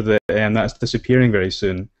to hear that that's disappearing very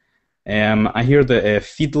soon. I hear that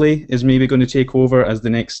Feedly is maybe going to take over as the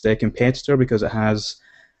next competitor, because it has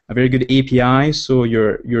a very good API, so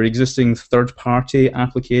your existing third-party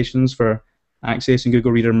applications for accessing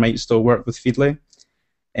Google Reader might still work with Feedly.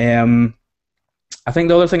 I think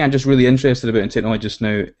the other thing I'm just really interested about in technology just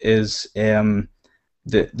now is the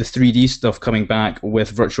 3D stuff coming back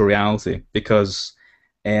with virtual reality, because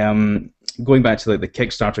going back to like the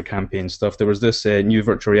Kickstarter campaign stuff, there was this new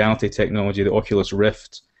virtual reality technology, the Oculus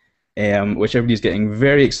Rift, which everybody's getting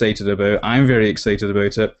very excited about. I'm very excited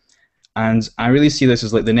about it, and I really see this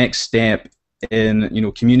as like the next step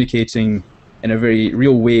in communicating in a very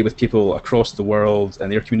real way with people across the world,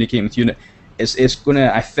 and they're communicating with you. It's going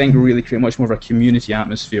to, I think, really create much more of a community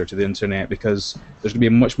atmosphere to the internet, because there's going to be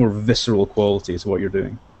a much more visceral quality to what you're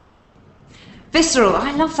doing. Visceral,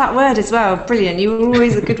 I love that word as well. Brilliant, you're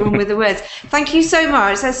always a good one with the words. Thank you so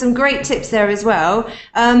much. There's some great tips there as well.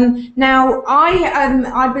 Now,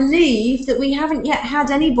 I believe that we haven't yet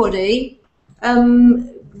had anybody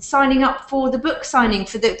signing up for the book signing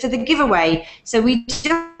for the giveaway. So we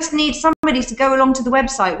just need somebody to go along to the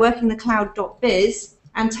website workingthecloud.biz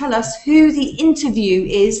and tell us who the interview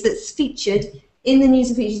is that's featured in the news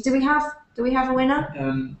and features. Do we have a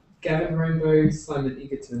winner? Gavin Rainbow, Simon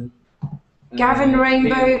Egerton, Gavin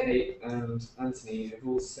Rainbow, Kate and Anthony have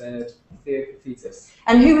all said Theophytus.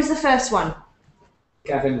 And who was the first one?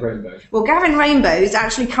 Gavin Rainbow. Well, Gavin Rainbow is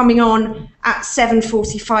actually coming on at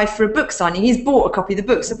 7:45 for a book signing. He's bought a copy of the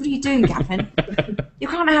book. So what are you doing, Gavin? You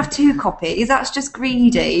can't have 2 copies. That's just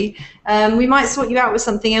greedy. We might sort you out with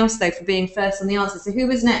something else, though, for being first on the answer. So who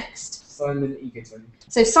was next? Simon Egerton.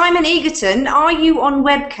 So Simon Egerton, are you on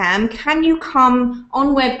webcam? Can you come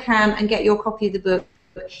on webcam and get your copy of the book?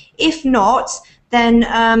 If not, then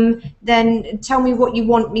tell me what you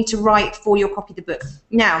want me to write for your copy of the book.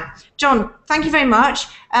 Now, John, thank you very much.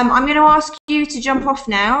 I'm going to ask you to jump off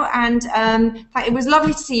now, and it was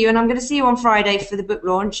lovely to see you, and I'm going to see you on Friday for the book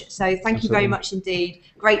launch. So thank you very much indeed.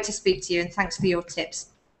 Great to speak to you, and thanks for your tips.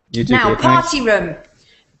 You too, now, Kate, party room.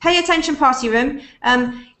 Pay attention, party room.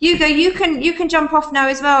 Hugo, you can jump off now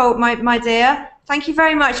as well, my dear. Thank you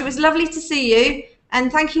very much. It was lovely to see you. And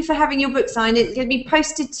thank you for having your book signed. It's going to be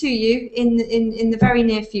posted to you in the very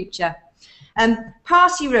near future.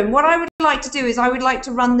 Party room, what I would like to do is I would like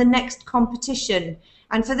to run the next competition.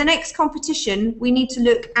 And for the next competition, we need to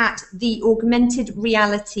look at the augmented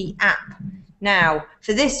reality app. Now,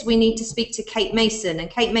 for this, we need to speak to Kate Mason. And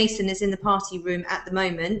Kate Mason is in the party room at the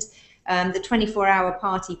moment, the 24-hour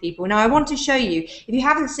party people. Now, I want to show you, if you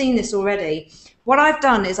haven't seen this already, what I've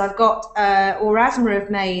done is I've got, Orasma have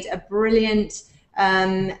made a brilliant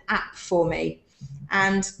app for me,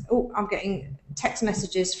 and I'm getting text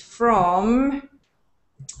messages from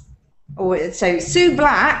so Sue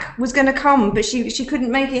Black was going to come, but she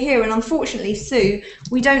couldn't make it here, and unfortunately, Sue,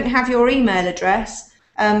 we don't have your email address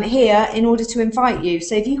here in order to invite you.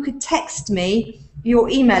 So if you could text me your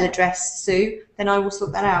email address, Sue, then I will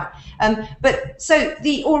sort that out. But so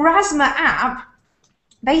the Orasma app,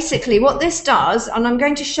 basically what this does, and I'm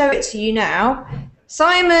going to show it to you now.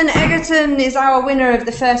 Simon Egerton is our winner of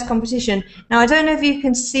the first competition. Now, I don't know if you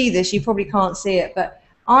can see this. You probably can't see it, but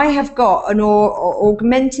I have got an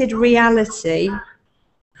augmented reality.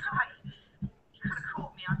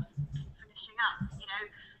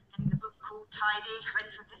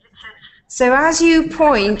 So as you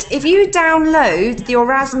point, if you download the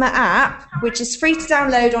Orasma app, which is free to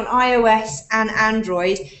download on iOS and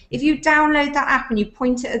Android, if you download that app and you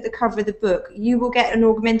point it at the cover of the book, you will get an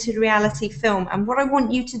augmented reality film. And what I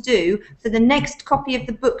want you to do for the next copy of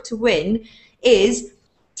the book to win is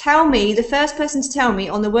tell me, the first person to tell me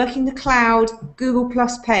on the Working the Cloud Google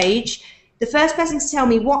Plus page, the first person to tell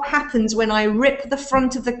me what happens when I rip the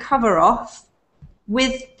front of the cover off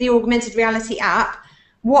with the augmented reality app.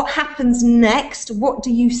 What happens next? What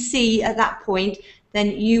do you see at that point?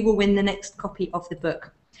 Then you will win the next copy of the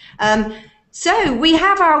book. So we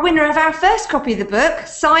have our winner of our first copy of the book,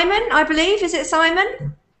 Simon, I believe. Is it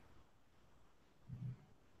Simon?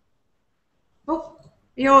 Oh,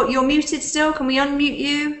 you're muted still. Can we unmute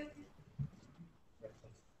you?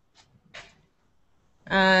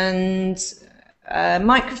 And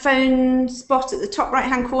microphone spot at the top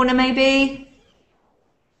right-hand corner, maybe.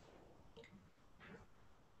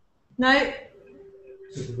 No?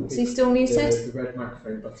 Is he still muted? The red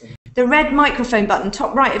microphone button. The red microphone button,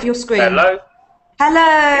 top right of your screen. Hello?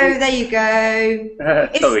 Hello, there you go.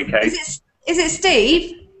 Sorry, Kate. Is it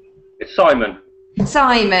Steve? It's Simon.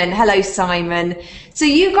 Simon, hello Simon. So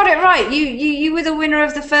you got it right, you were the winner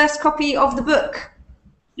of the first copy of the book.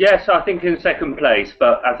 Yes, I think in second place,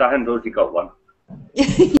 but as I hadn't already got one.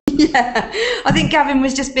 Yeah, I think Gavin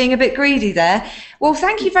was just being a bit greedy there. Well,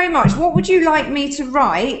 thank you very much. What would you like me to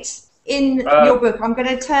write in your book? I'm going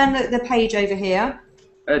to turn the page over here.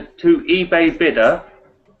 To eBay bidder.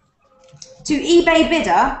 To eBay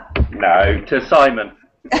bidder? No, to Simon.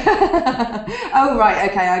 Oh right,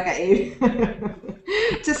 okay, I get you.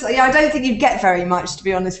 Just yeah, I don't think you'd get very much, to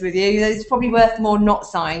be honest with you. It's probably worth more not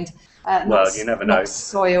signed. Well, you never know. Not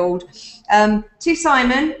soiled. To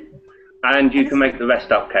Simon. And you can make the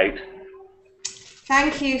rest up, Kate.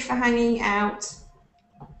 Thank you for hanging out.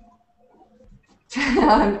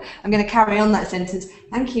 I'm going to carry on that sentence.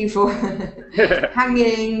 Thank you for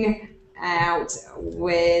hanging out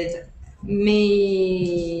with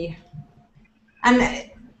me. And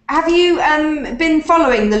have you been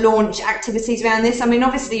following the launch activities around this? I mean,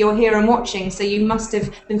 obviously you're here and watching, so you must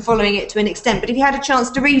have been following it to an extent. But have you had a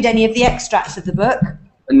chance to read any of the extracts of the book?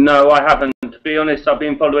 No, I haven't. To be honest, I've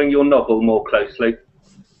been following your novel more closely.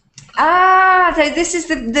 Ah, so this is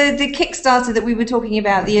the Kickstarter that we were talking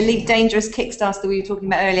about, the Elite Dangerous Kickstarter that we were talking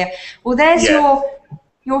about earlier. Well, there's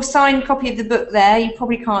your signed copy of the book there. You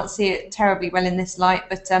probably can't see it terribly well in this light,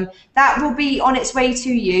 but that will be on its way to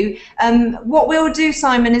you. What we'll do,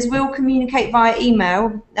 Simon, is we'll communicate via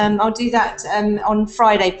email. I'll do that on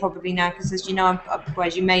Friday probably now, because as you know,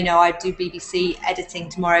 as you may know, I do BBC editing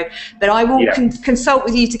tomorrow. But I will consult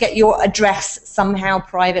with you to get your address somehow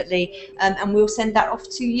privately, and we'll send that off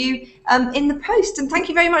to you in the post. And thank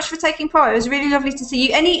you very much for taking part. It was really lovely to see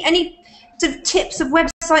you. Any sort of tips of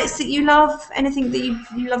websites that you love? Anything that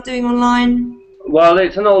you love doing online? Well,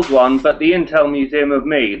 it's an old one, but the Intel Museum of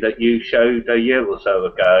Me that you showed a year or so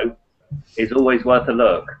ago is always worth a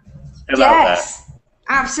look. Still out there.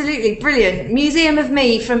 Absolutely, brilliant. Museum of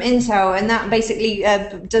Me from Intel, and that basically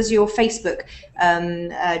does your Facebook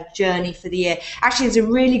journey for the year. Actually, there's a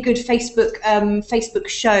really good Facebook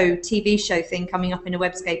show, TV show thing coming up in a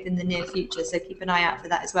Webscape in the near future, so keep an eye out for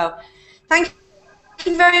that as well. Thank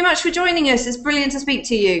you very much for joining us. It's brilliant to speak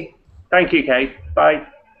to you. Thank you, Kate. Bye.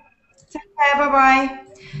 Take care. Bye-bye.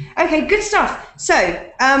 Okay, good stuff. So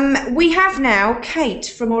we have now Kate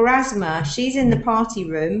from Orasma. She's in the party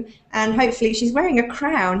room, and hopefully she's wearing a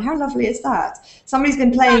crown. How lovely is that? Somebody's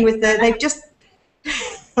been playing with the.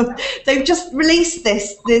 They've just released the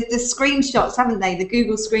screenshots, haven't they? The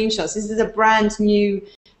Google screenshots. This is a brand new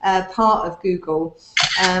part of Google,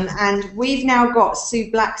 and we've now got Sue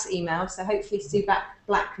Black's email. So hopefully Sue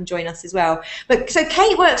Black can join us as well. But so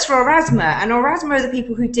Kate works for Orasma, and Orasma are the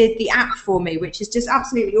people who did the app for me, which is just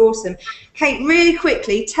absolutely awesome. Kate, really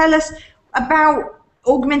quickly, tell us about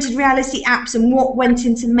augmented reality apps and what went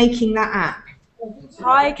into making that app.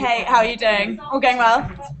 Hi, Kate. How are you doing? All going well?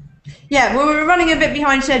 Yeah, well, we're running a bit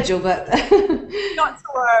behind schedule, but not to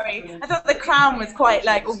worry. I thought the crown was quite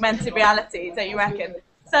like augmented reality, don't you reckon?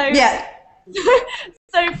 So yeah.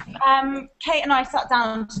 So Kate and I sat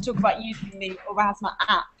down to talk about using the Orasma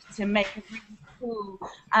app to make a really cool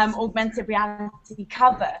augmented reality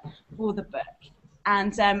cover for the book.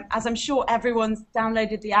 And as I'm sure everyone's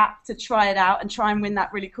downloaded the app to try it out and try and win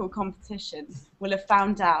that really cool competition will have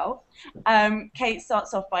found out, Kate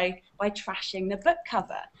starts off by trashing the book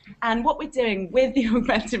cover. And what we're doing with the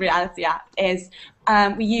augmented reality app is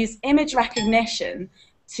we use image recognition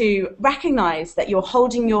to recognize that you're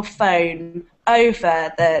holding your phone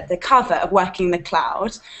over the cover of Working the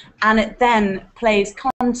Cloud, and it then plays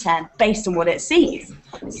content based on what it sees.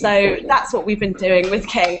 So that's what we've been doing with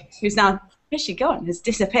Kate, who's now, where's she gone? Has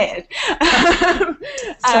disappeared. But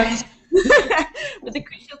the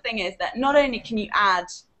crucial thing is that not only can you add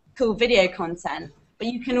cool video content, but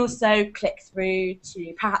you can also click through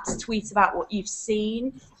to perhaps tweet about what you've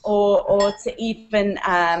seen, or to even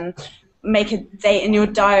make a date in your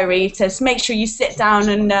diary to make sure you sit down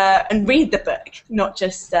and read the book, not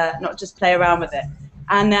just play around with it.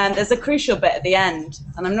 And there's a crucial bit at the end,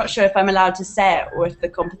 and I'm not sure if I'm allowed to say it or if the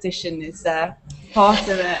competition is part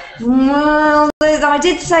of it. Well, I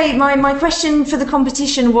did say my question for the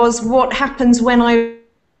competition was what happens when I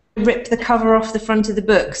rip the cover off the front of the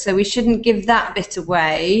book, so we shouldn't give that bit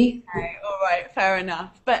away. Okay, all right, fair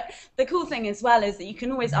enough. But the cool thing as well is that you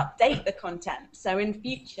can always update the content. So in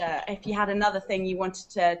future, if you had another thing you wanted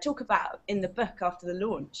to talk about in the book after the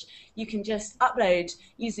launch, you can just upload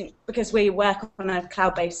because we work on a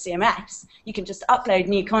cloud-based CMS, you can just upload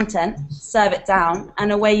new content, serve it down,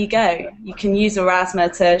 and away you go. You can use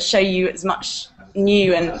Orasma to show you as much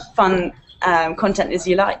new and fun content as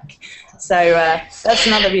you like. So that's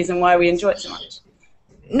another reason why we enjoy it so much.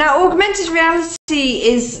 Now, augmented reality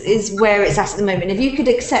is where it's at the moment. If you could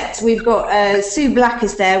accept, we've got Sue Black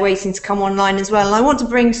is there waiting to come online as well. And I want to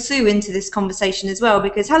bring Sue into this conversation as well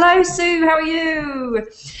because, hello, Sue, how are you?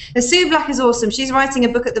 Sue Black is awesome. She's writing a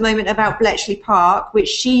book at the moment about Bletchley Park, which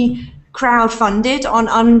she crowdfunded on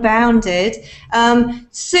Unbounded.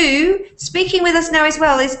 Sue, speaking with us now as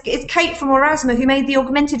well, is Kate from Orasma, who made the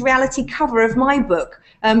augmented reality cover of my book.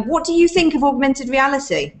 What do you think of augmented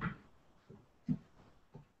reality?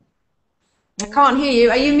 I can't hear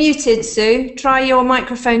you. Are you muted, Sue? Try your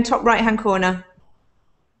microphone top right-hand corner.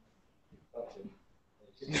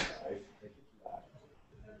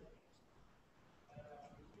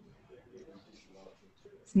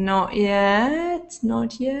 Not yet.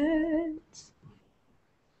 Not yet.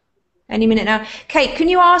 Any minute now. Kate, can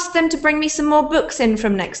you ask them to bring me some more books in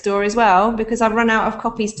from next door as well? Because I've run out of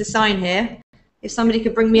copies to sign here. If somebody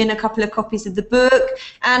could bring me in a couple of copies of the book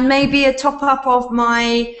and maybe a top-up of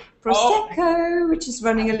my Prosecco, which is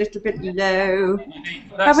running a little bit low.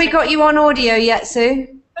 Have we got you on audio yet,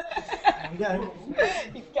 Sue?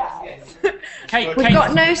 Kate,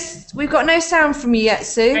 We've got no sound from you yet,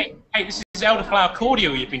 Sue. Kate, this is elderflower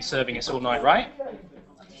cordial you've been serving us all night, right?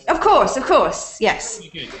 Of course, yes.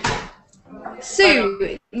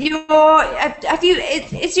 Sue,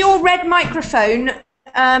 is your red microphone?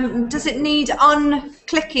 Does it need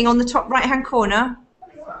unclicking on the top right-hand corner?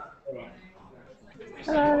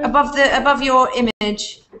 Hello. Above your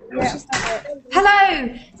image. Yeah. Hello,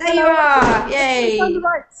 there you are. Yay! I couldn't find the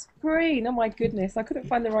right screen. Oh my goodness, I couldn't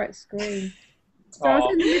find the right screen. So I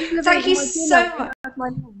was in the middle of Thank you so much.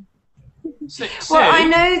 Well, I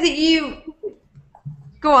know that you.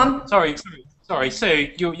 Go on. Sorry,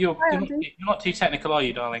 Sue. You're not too technical, are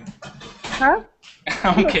you, darling? Huh?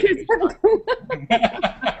 I'm kidding.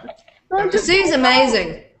 Sue's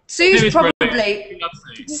amazing. Sue's probably.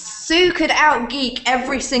 Sue could out-geek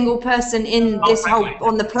every single person in this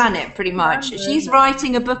on the planet, pretty much. She's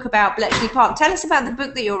writing a book about Bletchley Park. Tell us about the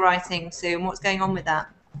book that you're writing, Sue, and what's going on with that.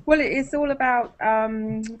 Well, it's all about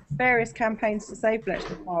various campaigns to save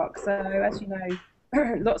Bletchley Park. So, as you know,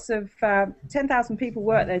 lots of 10,000 people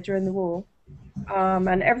worked there during the war,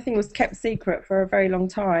 and everything was kept secret for a very long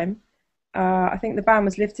time. I think the ban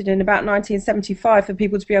was lifted in about 1975 for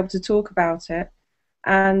people to be able to talk about it.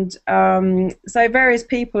 And so various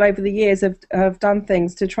people over the years have done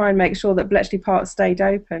things to try and make sure that Bletchley Park stayed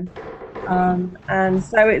open. And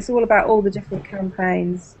so it's all about all the different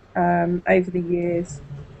campaigns over the years.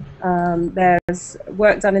 There's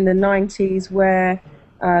work done in the 90s where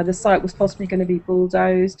the site was possibly going to be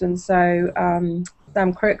bulldozed, and so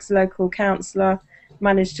Sam Crooks, local councillor,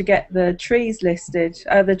 managed to get the trees listed,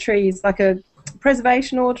 like a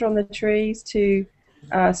preservation order on the trees to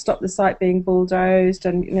stop the site being bulldozed.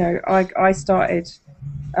 And you know, I started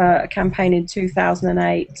a campaign in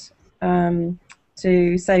 2008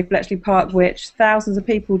 to save Bletchley Park, which thousands of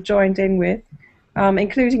people joined in with,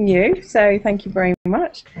 including you. So thank you very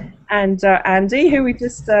much, and Andy, who we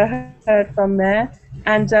just heard from there,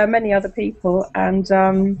 and many other people. And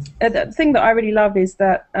the thing that I really love is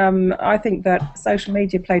that I think that social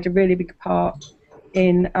media played a really big part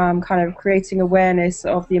in kind of creating awareness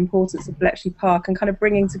of the importance of Bletchley Park and kind of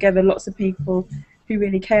bringing together lots of people who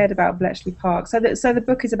really cared about Bletchley Park. So the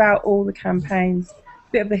book is about all the campaigns,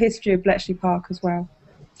 a bit of the history of Bletchley Park as well.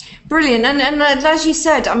 Brilliant, and as you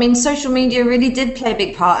said, I mean, social media really did play a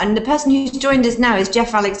big part, and the person who's joined us now is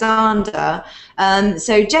Jeff Alexander.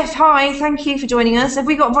 So Jeff, hi, thank you for joining us. Have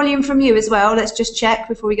we got volume from you as well? Let's just check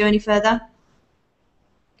before we go any further.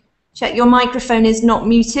 Check your microphone is not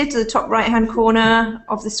muted to the top right-hand corner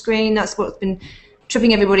of the screen. That's what's been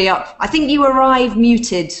tripping everybody up. I think you arrived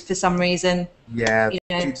muted for some reason. Yeah,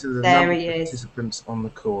 due to the there number he of is. participants on the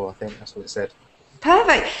call, I think that's what it said.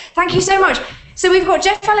 Perfect. Thank you so much. So we've got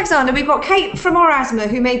Jeff Alexander, we've got Kate from Orasma,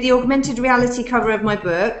 who made the augmented reality cover of my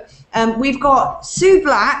book. We've got Sue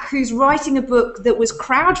Black, who's writing a book that was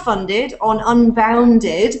crowdfunded on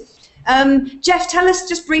Unbounded. Jeff, tell us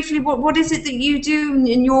just briefly what is it that you do,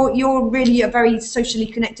 and you're really a very socially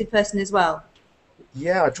connected person as well.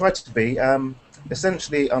 Yeah, I try to be.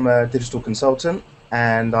 Essentially, I'm a digital consultant,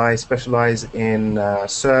 and I specialise in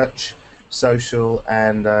search, social,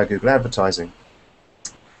 and Google advertising.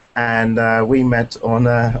 And we met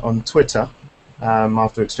on Twitter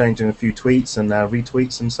after exchanging a few tweets and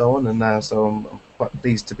retweets and so on, and so I'm quite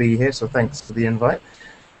pleased to be here, so thanks for the invite.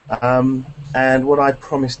 And what I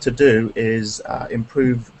promise to do is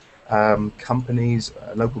improve companies,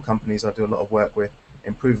 local companies I do a lot of work with,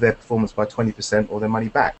 improve their performance by 20% or their money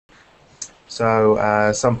back.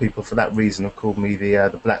 So some people for that reason have called me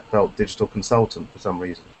the black belt digital consultant for some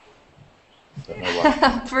reason. Don't know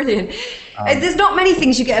why. Brilliant. There's not many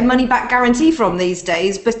things you get a money-back guarantee from these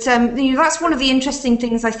days, but you know, that's one of the interesting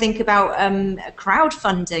things I think about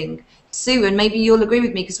crowdfunding, Sue, and maybe you'll agree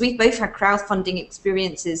with me because we've both had crowdfunding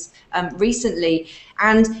experiences recently,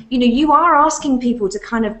 and you know, you are asking people to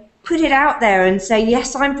kind of put it out there and say,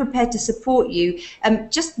 yes, I'm prepared to support you,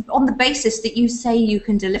 just on the basis that you say you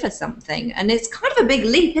can deliver something, and it's kind of a big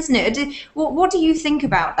leap, isn't it? What do you think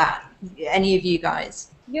about that, any of you guys?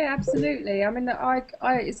 Yeah, absolutely. I mean,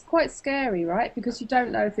 it's quite scary, right? Because you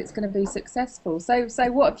don't know if it's going to be successful. So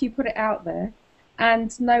what if you put it out there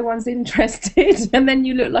and no one's interested, and then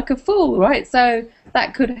you look like a fool, right? So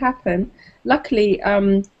that could happen. Luckily,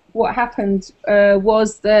 what happened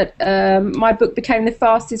was that my book became the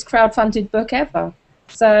fastest crowdfunded book ever.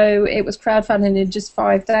 So it was crowdfunded in just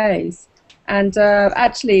 5 days. And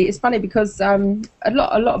actually, it's funny because a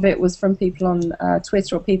lot of it was from people on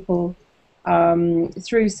Twitter or people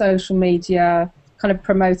through social media, kind of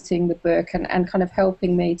promoting the book and kind of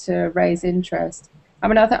helping me to raise interest. I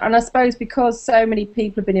mean, and I suppose because so many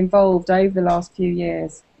people have been involved over the last few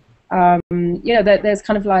years, you know, there's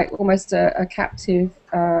kind of like almost a captive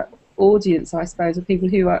audience, I suppose, of people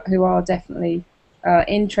who are definitely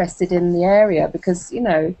interested in the area because, you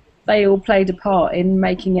know, they all played a part in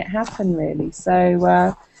making it happen, really.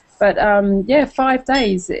 So, but yeah, 5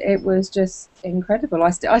 days, it was just incredible.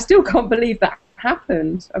 I still can't believe that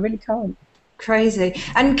happened. I really can't. Crazy.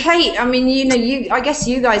 And Kate, I mean, you know, I guess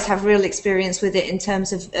you guys have real experience with it in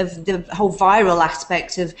terms of the whole viral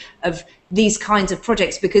aspect of these kinds of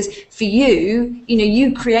projects, because for you know,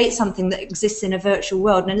 you create something that exists in a virtual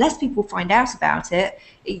world, and unless people find out about it,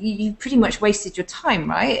 you pretty much wasted your time,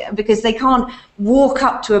 right? Because they can't walk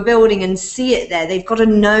up to a building and see it there. They've got to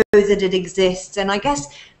know that it exists. And I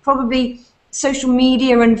guess probably social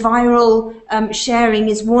media and viral sharing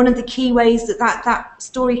is one of the key ways that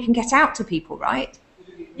story can get out to people, right?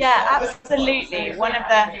 Yeah, absolutely. One of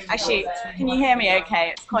the, actually, can you hear me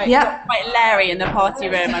okay? It's quite Larry in the party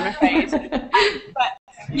room, I'm afraid. But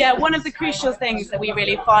yeah, one of the crucial things that we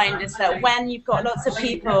really find is that when you've got lots of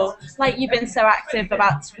people, like you've been so active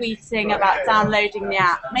about tweeting, about downloading the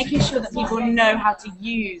app, making sure that people know how to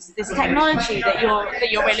use this technology that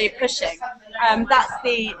you're really pushing. That's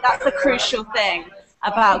the crucial thing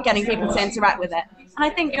about getting people to interact with it. And I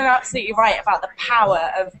think you're absolutely right about the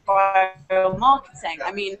power of viral marketing.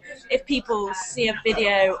 I mean, if people see a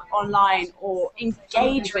video online or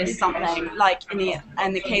engage with something, like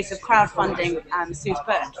in the case of crowdfunding Sue's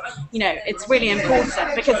book, you know, it's really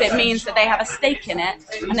important because it means that they have a stake in it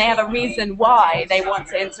and they have a reason why they want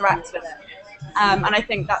to interact with it. And I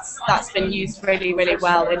think that's been used really, really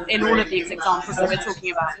well in all of these examples that we're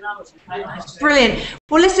talking about. Brilliant.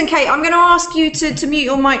 Well, listen, Kate, I'm going to ask you to mute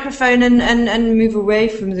your microphone and move away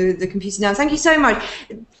from the computer now. Thank you so much.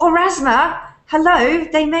 Orasma, hello.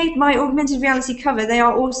 They made my augmented reality cover. They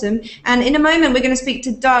are awesome. And in a moment, we're going to speak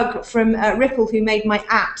to Doug from Ripple, who made my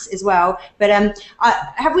apps as well. But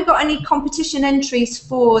have we got any competition entries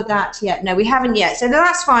for that yet? No, we haven't yet. So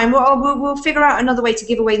that's fine. We'll figure out another way to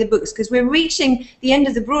give away the books because we're reaching the end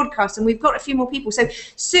of the broadcast and we've got a few more people. So,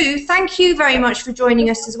 Sue, thank you very much for joining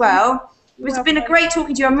us as well. It's been a great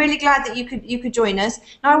talking to you. I'm really glad that you could join us.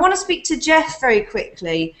 Now, I want to speak to Jeff very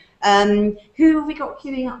quickly. Who have we got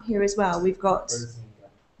queuing up here as well? We've got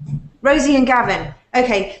Rosie and Gavin.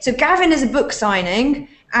 Okay, so Gavin is a book signing,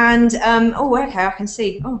 and oh, okay, I can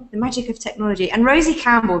see. Oh, the magic of technology. And Rosie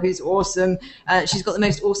Campbell, who's awesome. She's got the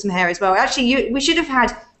most awesome hair as well. Actually, we should have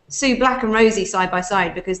had Sue Black and Rosie side by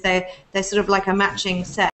side because they're sort of like a matching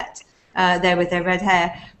set there with their red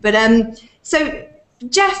hair. But so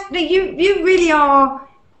Jeff, you really are.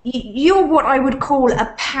 You're what I would call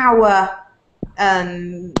a power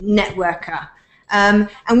networker. And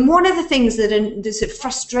one of the things that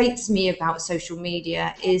frustrates me about social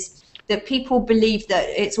media is that people believe that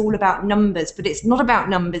it's all about numbers, but it's not about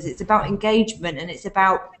numbers. It's about engagement, and it's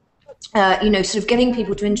about you know, sort of getting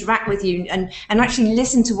people to interact with you and actually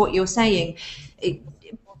listen to what you're saying.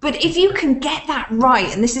 But if you can get that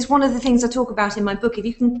right, and this is one of the things I talk about in my book, if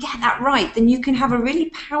you can get that right, then you can have a really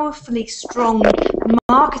powerfully strong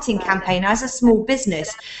marketing campaign as a small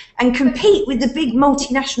business and compete with the big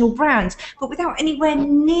multinational brands, but without anywhere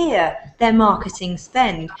near their marketing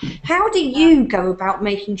spend. How do you go about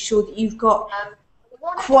making sure that you've got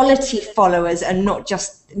quality followers and not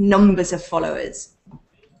just numbers of followers?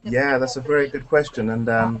 Yeah, that's a very good question, and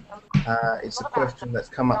it's a question that's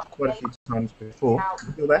come up quite a few times before.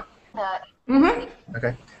 You still there? Mm-hmm.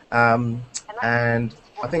 Okay. And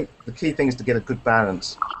I think the key thing is to get a good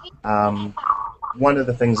balance. One of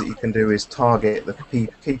the things that you can do is target the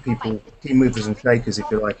key movers and shakers, if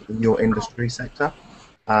you like, in your industry sector.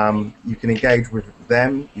 You can engage with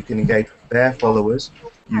them, you can engage with their followers,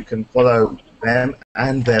 you can follow them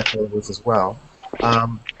and their followers as well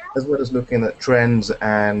as looking at trends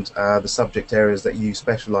and the subject areas that you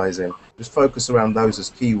specialize in. Just focus around those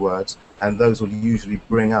as keywords, and those will usually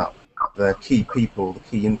bring up the key people, the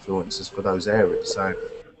key influencers for those areas. So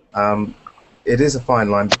it is a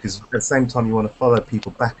fine line, because at the same time you want to follow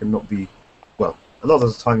people back and not be, well, a lot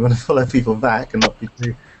of the time you want to follow people back and not be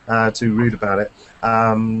too rude about it.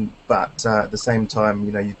 But at the same time,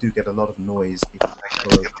 you know, you do get a lot of noise if you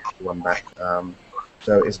follow everyone back.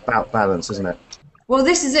 So it's about balance, isn't it? Well,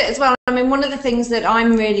 this is it as well. I mean, one of the things that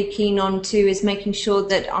I'm really keen on too is making sure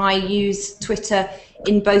that I use Twitter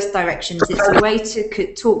in both directions. It's a way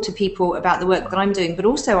to talk to people about the work that I'm doing, but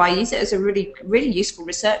also I use it as a really, really useful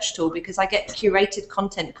research tool because I get curated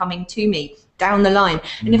content coming to me down the line.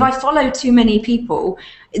 And if I follow too many people,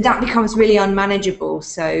 that becomes really unmanageable.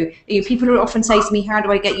 So people will often say to me, how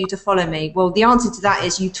do I get you to follow me? Well, the answer to that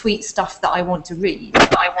is you tweet stuff that I want to read,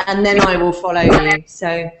 and then I will follow you.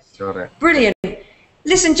 So brilliant.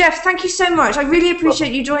 Listen, Jeff, thank you so much. I really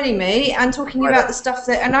appreciate you joining me and talking about the stuff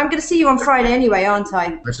that, and I'm going to see you on Friday anyway, aren't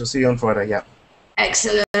I? I shall see you on Friday, yeah.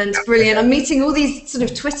 Excellent, brilliant. I'm meeting all these sort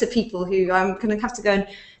of Twitter people who I'm going to have to go and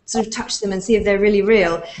sort of touch them and see if they're really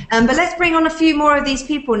real. But let's bring on a few more of these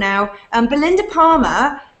people now. Belinda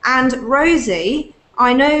Palmer and Rosie,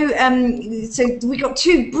 I know, so we got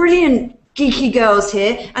two brilliant geeky girls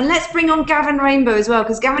here, and let's bring on Gavin Rainbow as well,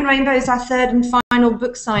 because Gavin Rainbow is our third and final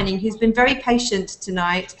book signing. He's been very patient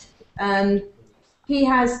tonight. He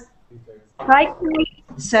has... Hi.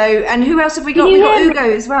 So, and who else have we got? We've got Ugo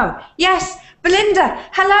as well. Yes, Belinda,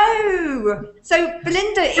 hello! So,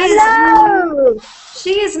 Belinda is... Hello!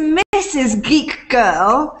 She is Mrs. Geek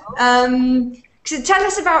Girl. So tell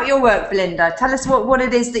us about your work, Belinda. Tell us what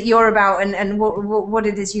it is that you're about and what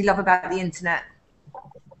it is you love about the internet.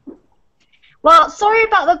 Well, sorry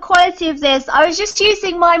about the quality of this. I was just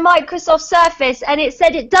using my Microsoft Surface and it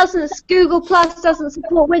said Google Plus doesn't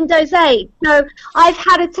support Windows 8. So I've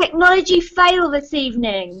had a technology fail this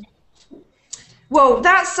evening. Well,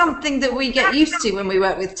 that's something that we get used to when we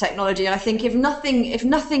work with technology. I think if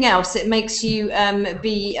nothing else, it makes you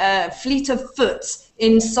be fleet of foot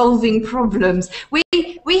in solving problems. We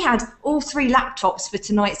had all 3 laptops for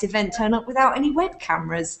tonight's event turn up without any web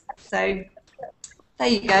cameras. So there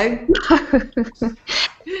you go.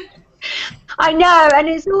 I know, and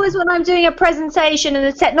it's always when I'm doing a presentation and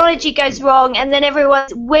the technology goes wrong and then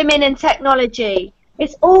everyone's women in technology.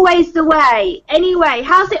 It's always the way. Anyway,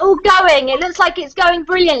 how's it all going? It looks like it's going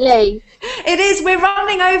brilliantly. It is. We're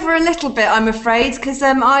running over a little bit, I'm afraid, because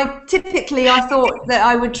I thought that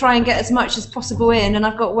I would try and get as much as possible in, and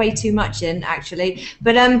I've got way too much in, actually.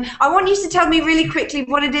 But I want you to tell me really quickly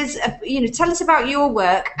what it is. Tell us about your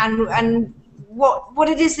work and what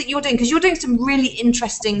it is that you're doing, because you're doing some really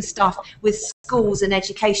interesting stuff with schools and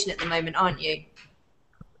education at the moment, aren't you?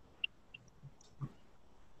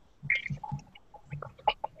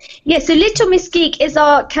 Yeah, so Little Miss Geek is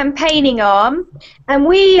our campaigning arm, and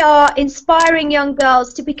we are inspiring young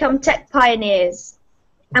girls to become tech pioneers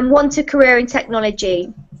and want a career in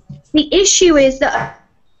technology. The issue is that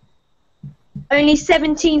only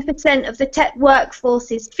 17% of the tech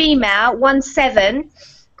workforce is female, 17,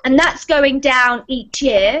 and that's going down each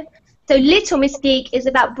year. So Little Miss Geek is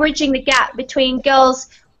about bridging the gap between girls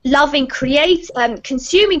loving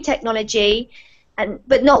consuming technology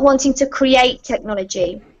but not wanting to create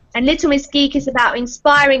technology. And Little Miss Geek is about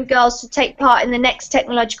inspiring girls to take part in the next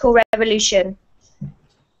technological revolution.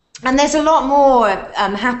 And there's a lot more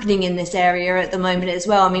happening in this area at the moment as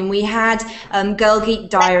well. I mean, we had Girl Geek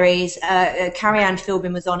Diaries, Carrie-Anne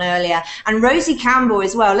Philbin was on earlier, and Rosie Campbell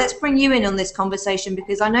as well. Let's bring you in on this conversation,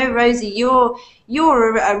 because I know, Rosie,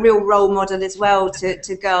 you're a real role model as well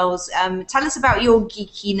to girls. Tell us about your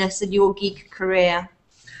geekiness and your geek career.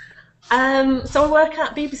 So I work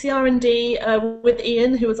at BBC R&D with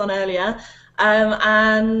Ian, who was on earlier,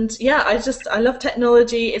 and yeah, I love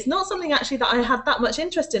technology. It's not something actually that I had that much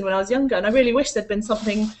interest in when I was younger, and I really wish there'd been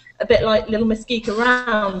something a bit like Little Miss Geek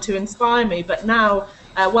around to inspire me. But now,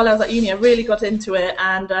 while I was at uni, I really got into it,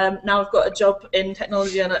 and now I've got a job in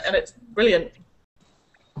technology, and it's brilliant.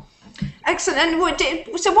 Excellent. And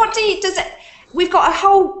we've got a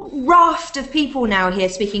whole raft of people now here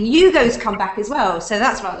speaking. Hugo's come back as well, so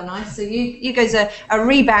that's rather nice. So Hugo's a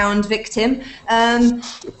rebound victim. And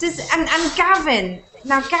Gavin,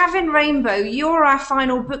 now Gavin Rainbow, you're our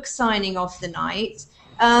final book signing of the night.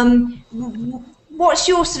 What's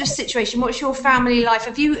your sort of situation? What's your family life?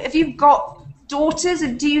 Have you got daughters?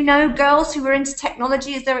 Do you know girls who are into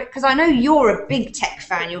technology? Because I know you're a big tech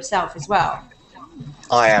fan yourself as well.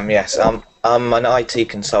 I am, yes. I'm an IT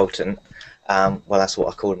consultant. Well, that's what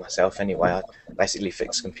I call myself anyway. I basically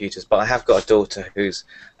fix computers. But I have got a daughter who's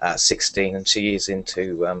 16, and she is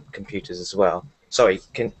into computers as well. Sorry,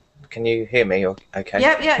 can you hear me? Or okay?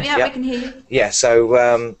 Yep, we can hear you. Yeah,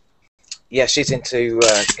 so yeah, she's into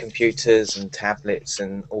computers and tablets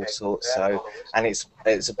and all sorts. So, and it's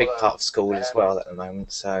a big part of school as well at the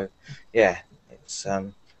moment. So, yeah, it's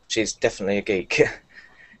she's definitely a geek.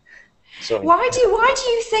 Sorry. Why do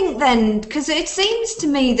you think then? Because it seems to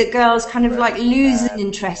me that girls kind of like lose an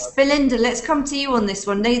interest. Belinda, let's come to you on this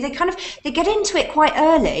one. They get into it quite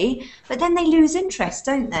early, but then they lose interest,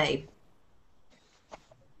 don't they?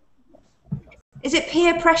 Is it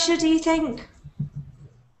peer pressure, do you think?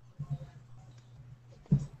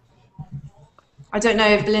 I don't know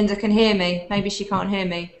if Belinda can hear me. Maybe she can't hear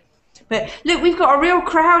me. But look, we've got a real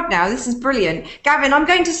crowd now. This is brilliant. Gavin, I'm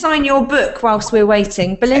going to sign your book whilst we're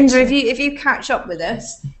waiting. Belinda, if you catch up with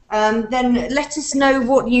us, then let us know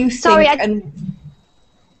what you think. Sorry, and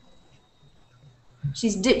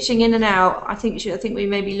she's ditching in and out. I think we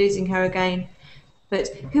may be losing her again. But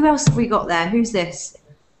who else have we got there? Who's this?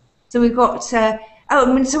 So we've got so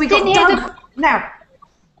we got Doug now.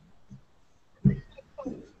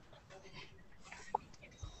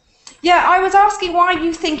 Yeah, I was asking why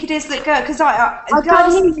you think it is that because I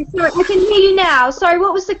can't hear you. Sorry, I can hear you now. Sorry,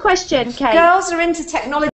 what was the question, Kate? Girls are into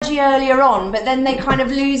technology earlier on, but then they kind of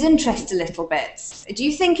lose interest a little bit. Do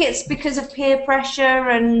you think it's because of peer pressure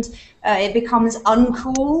and it becomes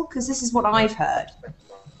uncool? Because this is what I've heard.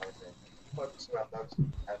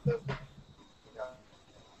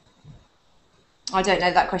 I don't know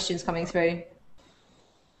if that question's coming through.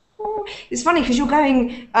 It's funny because you're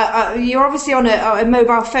going, you're obviously on a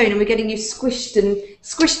mobile phone and we're getting you squished and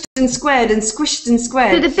squared and squished and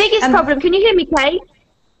squared. So the biggest problem, can you hear me, Kate?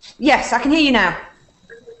 Yes, I can hear you now.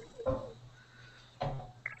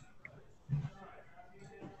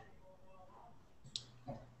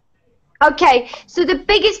 Okay, so the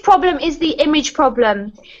biggest problem is the image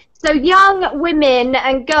problem. So young women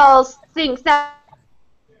and girls think that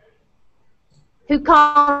who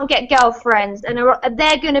can't get girlfriends and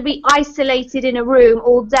they're going to be isolated in a room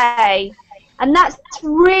all day. And that's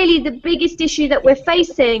really the biggest issue that we're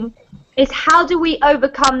facing, is how do we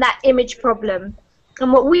overcome that image problem?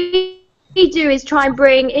 And what we do is try and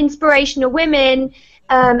bring inspirational women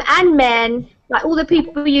and men, like all the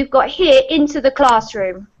people you've got here, into the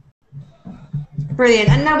classroom. Brilliant.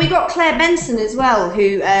 And now we've got Claire Benson as well,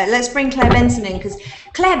 who, let's bring Claire Benson in, because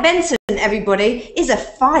Claire Benson, everybody, is a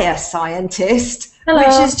fire scientist, Hello.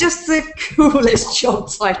 which is just the coolest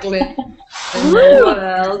job title in the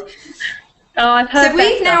world. Oh, I've heard so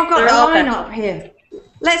we've now got They're a all line-up here.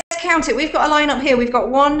 Let's count it. We've got a line-up here. We've got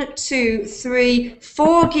 1, 2, 3,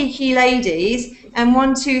 4 geeky ladies, and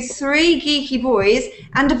 1, 2, 3 geeky boys,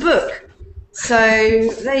 and a book. So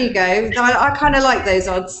there you go. I kind of like those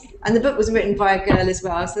odds. And the book was written by a girl as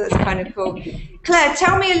well, so that's kind of cool. Claire,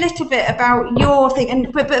 tell me a little bit about your thing.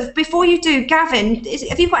 And but before you do, Gavin,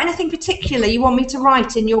 have you got anything particular you want me to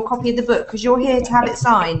write in your copy of the book? Because you're here to have it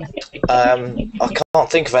signed. I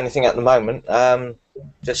can't think of anything at the moment.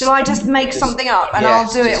 Shall I just make something up and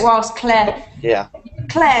I'll do it whilst Claire... Yeah.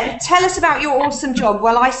 Claire, tell us about your awesome job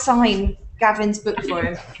while I sign Gavin's book for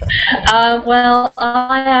him. Well,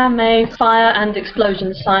 I am a fire and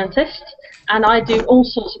explosion scientist, and I do all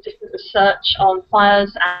sorts of different research on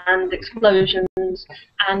fires and explosions,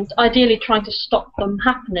 and ideally trying to stop them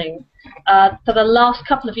happening. For the last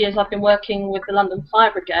couple of years, I've been working with the London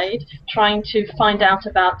Fire Brigade, trying to find out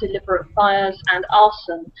about deliberate fires and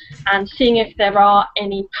arson, and seeing if there are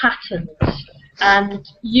any patterns. And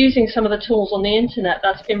using some of the tools on the internet,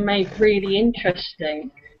 that's been made really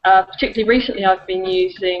interesting. Particularly recently, I've been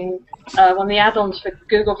using one of the add-ons for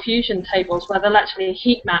Google Fusion tables, where they'll actually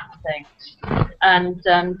heat map things and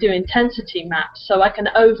do intensity maps, so I can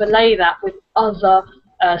overlay that with other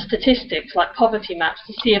statistics like poverty maps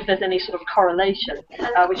to see if there's any sort of correlation,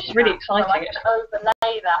 which is really exciting. So I can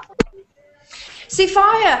overlay that. See,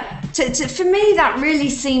 fire, for me, that really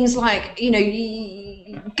seems like, you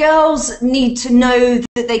know, girls need to know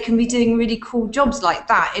that they can be doing really cool jobs like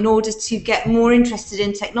that in order to get more interested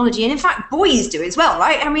in technology. And in fact, boys do as well,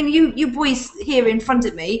 right? I mean, you boys here in front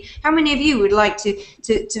of me, how many of you would like to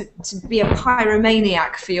be a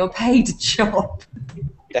pyromaniac for your paid job?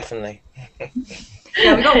 Definitely.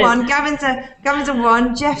 Yeah, we got one. Gavin's a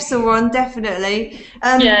 1. Jeff's a 1, definitely.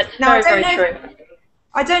 Yeah, it's now, very true.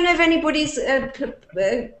 I don't know if anybody's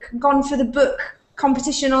gone for the book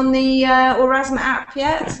competition on the Orasma app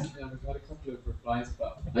yet.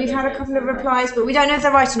 We've had a couple of replies, but we don't know if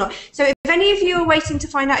they're right or not. So if any of you are waiting to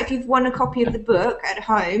find out if you've won a copy of the book at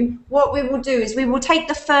home, what we will do is we will take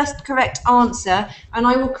the first correct answer and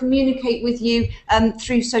I will communicate with you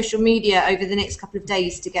through social media over the next couple of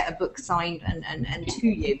days to get a book signed and to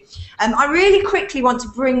you. I really quickly want to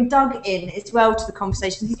bring Doug in as well to the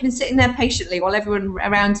conversation. He's been sitting there patiently while everyone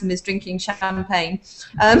around him is drinking champagne.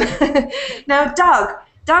 Now,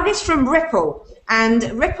 Doug is from Ripple. And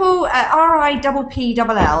Ripple,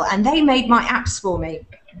 R-I-P-P-L-L, and they made my apps for me.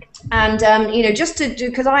 And you know, just to do,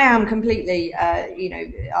 because I am completely, you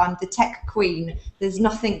know, I'm the tech queen. There's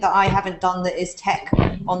nothing that I haven't done that is tech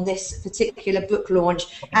on this particular book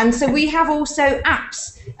launch. And so we have also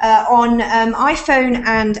apps on iPhone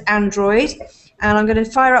and Android. And I'm going to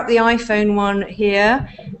fire up the iPhone one here.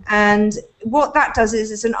 And what that does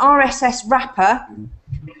is it's an RSS wrapper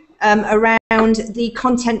around the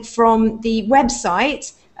content from the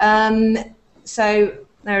website. So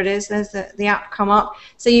there it is, there's the app come up.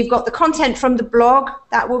 So you've got the content from the blog,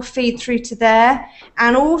 that will feed through to there.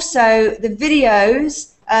 And also the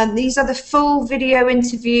videos, these are the full video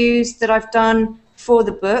interviews that I've done for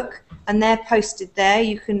the book, and they're posted there.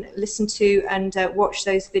 You can listen to and watch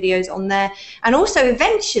those videos on there. And also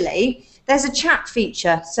eventually, there's a chat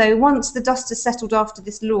feature. So once the dust has settled after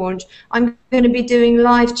this launch, I'm going to be doing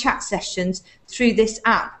live chat sessions through this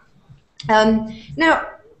app. Now,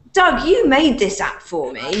 Doug, you made this app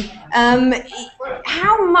for me.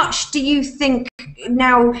 How much do you think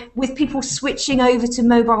now, with people switching over to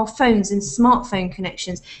mobile phones and smartphone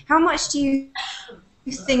connections, how much do you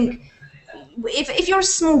think, if you're a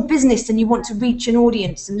small business and you want to reach an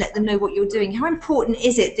audience and let them know what you're doing, how important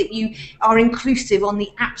is it that you are inclusive on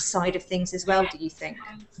the app side of things as well, do you think?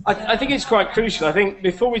 I think it's quite crucial. I think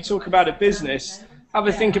before we talk about a business, have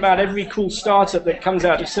a think about every cool startup that comes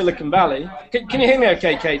out of Silicon Valley. Can you hear me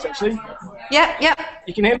okay, Kate, actually? Yeah.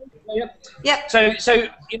 You can hear me? Yeah. So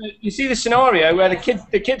you know, you see the scenario where the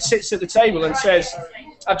kid sits at the table and says,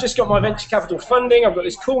 I've just got my venture capital funding, I've got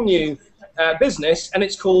this cool new business, and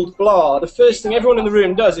it's called blah. The first thing everyone in the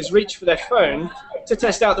room does is reach for their phone to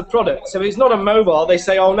test out the product. So if it's not a mobile, they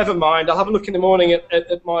say, oh, never mind, I'll have a look in the morning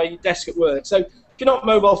at my desk at work. So if you're not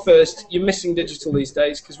mobile first, you're missing digital these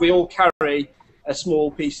days, because we all carry a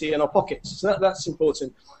small PC in our pockets. So that's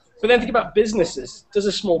important. But then think about businesses. Does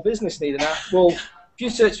a small business need an app? Well, if you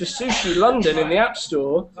search for Sushi London in the App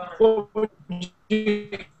Store, what would you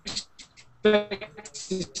expect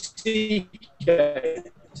to see?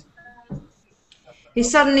 He's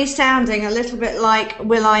suddenly sounding a little bit like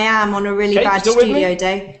will.i.am on a really Kate, bad still with me? studio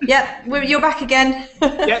day. Yep, you're back again.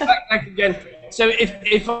 Yeah, back again. So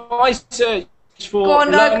if I search for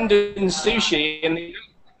London Sushi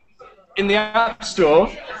in the App Store,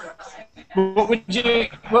 what would you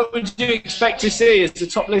expect to see as the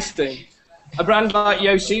top listing? A brand like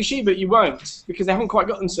Yo Sushi, but you won't, because they haven't quite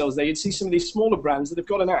got themselves there. You'd see some of these smaller brands that have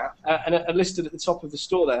got an app and are listed at the top of the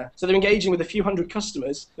store there. So they're engaging with a few hundred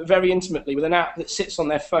customers, but very intimately, with an app that sits on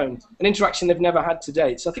their phone, an interaction they've never had to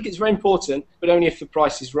date. So I think it's very important, but only if the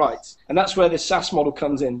price is right. And that's where the SaaS model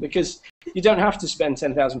comes in, because you don't have to spend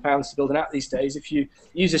 £10,000 to build an app these days. If you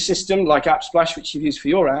use a system like AppSplash, which you've used for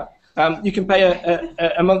your app, you can pay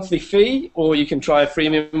a monthly fee, or you can try a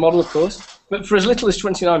freemium model, of course. But for as little as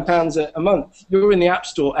 £29 a month, you're in the App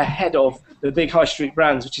Store ahead of the big high street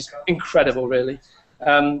brands, which is incredible, really.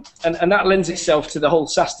 And that lends itself to the whole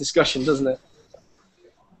SaaS discussion, doesn't it?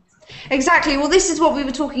 Exactly. Well, this is what we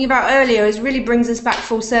were talking about earlier. It really brings us back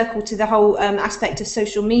full circle to the whole aspect of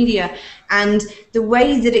social media and the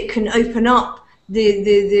way that it can open up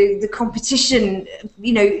the competition.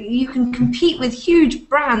 You know, you can compete with huge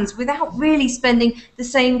brands without really spending the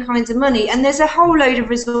same kinds of money. And there's a whole load of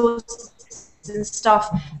resources and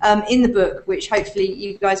stuff in the book, which hopefully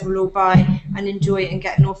you guys will all buy and enjoy and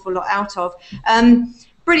get an awful lot out of.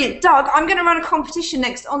 Brilliant. Doug, I'm going to run a competition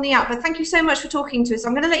next on the app, but thank you so much for talking to us.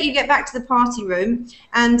 I'm going to let you get back to the party room,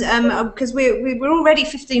 and because we're already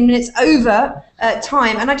 15 minutes over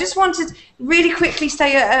time, and I just wanted to really quickly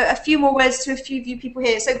say a few more words to a few of you people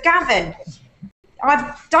here. So Gavin,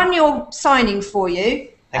 I've done your signing for you.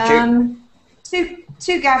 Thank you.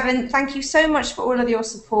 To Gavin, thank you so much for all of your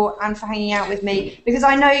support and for hanging out with me, because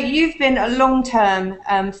I know you've been a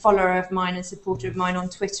long-term follower of mine and supporter of mine on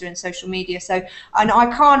Twitter and social media. So, and I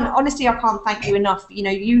can't thank you enough. You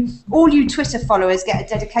know, all you Twitter followers get a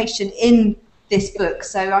dedication in this book.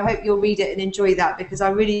 So I hope you'll read it and enjoy that, because it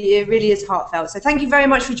really is heartfelt. So thank you very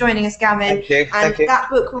much for joining us, Gavin. Thank you. And that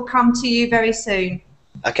book will come to you very soon.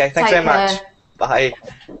 Okay, thanks very much. Bye.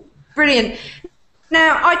 Brilliant.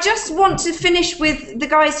 Now, I just want to finish with the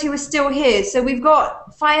guys who are still here. So we've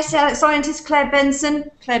got fire scientist Claire Benson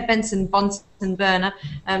Bunsen Burner,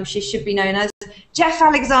 she should be known as, Jeff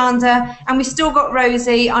Alexander, and we've still got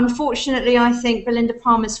Rosie. Unfortunately, I think Belinda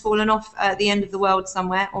Palmer's fallen off at the end of the world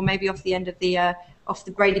somewhere, or maybe off the end of the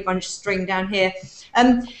Brady Bunch string down here.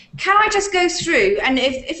 Can I just go through, and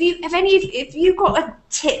if you've got a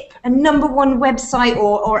tip, a #1 website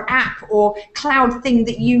or app or cloud thing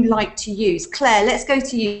that you like to use? Claire, let's go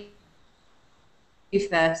to you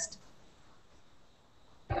first.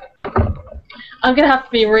 I'm going to have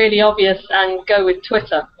to be really obvious and go with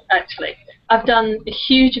Twitter, actually. I've done a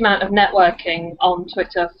huge amount of networking on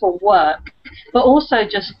Twitter for work, but also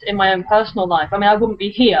just in my own personal life. I mean, I wouldn't be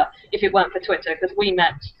here if it weren't for Twitter, because we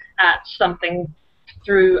met at something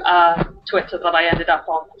through Twitter that I ended up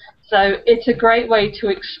on. So it's a great way to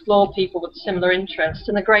explore people with similar interests,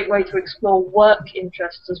 and a great way to explore work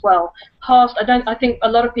interests as well. I think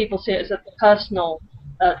a lot of people see it as a personal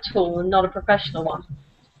tool and not a professional one.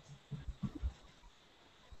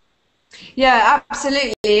 Yeah,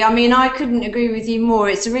 absolutely. I mean, I couldn't agree with you more.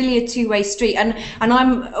 It's really a two-way street, and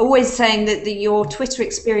I'm always saying that your Twitter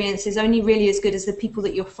experience is only really as good as the people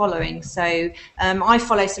that you're following. So I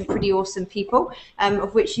follow some pretty awesome people,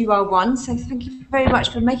 of which you are one. So thank you very much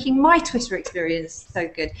for making my Twitter experience so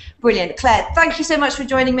good. Brilliant. Claire, thank you so much for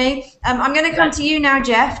joining me. I'm going to come to you now,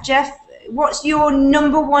 Jeff. Jeff, what's your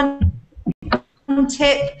 #1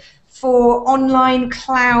 tip for online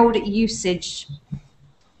cloud usage?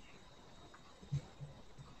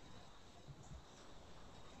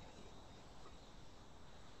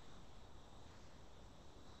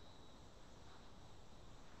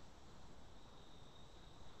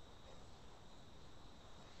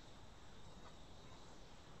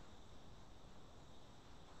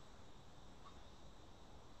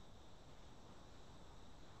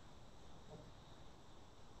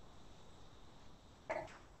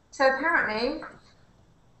 So apparently,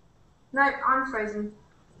 no, I'm frozen.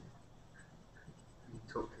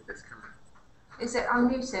 Talk to this camera. Is it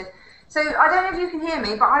unmuted? So I don't know if you can hear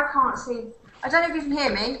me, but I can't see. I don't know if you can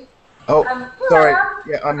hear me. Oh, sorry.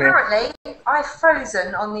 Here Yeah, I'm here. apparently, I've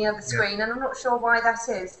frozen on the other screen, and I'm not sure why that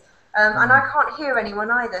is. And I can't hear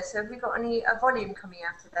anyone either. So have we got any volume coming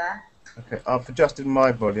out of there? Okay, I've adjusted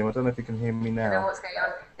my volume. I don't know if you can hear me I don't know now. what's going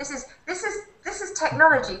on. This is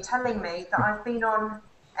technology telling me that I've been on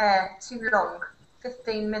air too long,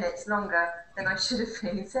 15 minutes longer than I should have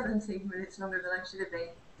been, 17 minutes longer than I should have been.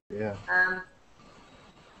 Yeah.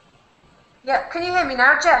 Yeah, can you hear me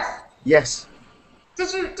now, Jeff? Yes.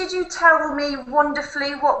 Did you tell me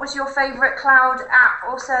wonderfully what was your favourite cloud app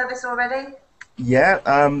or service already? Yeah.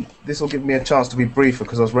 This will give me a chance to be briefer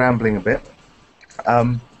because I was rambling a bit.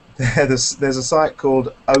 There's a site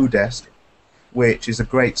called Odesk, which is a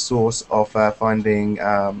great source of finding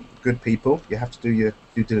good people. You have to do your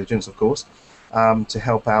due diligence, of course, to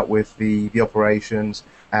help out with the operations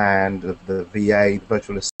and the VA, the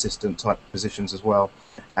virtual assistant type positions as well.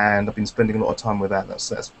 And I've been spending a lot of time with that.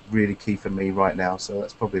 That's really key for me right now. So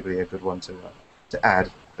that's probably a good one to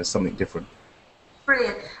add as something different.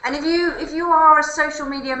 Brilliant. And if you are a social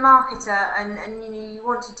media marketer and you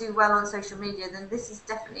want to do well on social media, then this is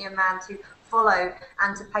definitely a man to follow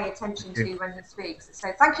and to pay attention to when he speaks.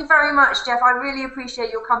 So thank you very much, Jeff. I really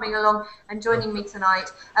appreciate your coming along and joining me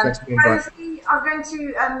tonight. Rosie, I'm going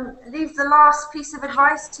to leave the last piece of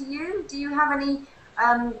advice to you. Do you have any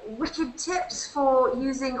wicked tips for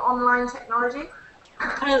using online technology?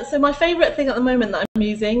 So my favourite thing at the moment that I'm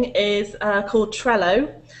using is called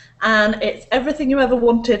Trello. And it's everything you ever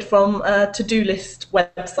wanted from a to-do list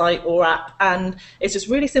website or app, and it's just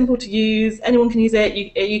really simple to use. Anyone can use it.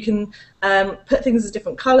 You can put things as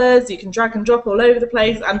different colours. You can drag and drop all over the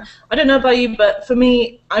place. And I don't know about you, but for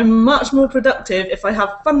me, I'm much more productive if I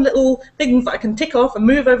have fun little things that I can tick off and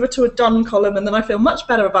move over to a done column, and then I feel much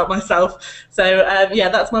better about myself. So yeah,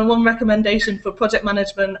 that's my one recommendation for project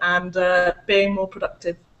management and being more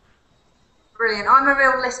productive. Brilliant. I'm a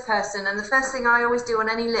real list person, and the first thing I always do on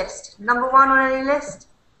any list, #1 on any list,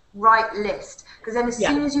 write list. Because then as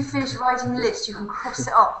soon as you finish writing the list, you can cross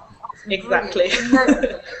it off. Exactly.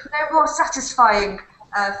 No more satisfying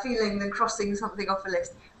feeling than crossing something off a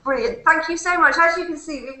list. Brilliant. Thank you so much. As you can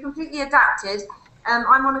see, we've completely adapted.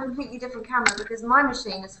 I'm on a completely different camera because my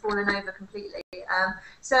machine has fallen over completely.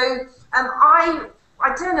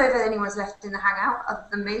 I don't know if anyone's left in the Hangout other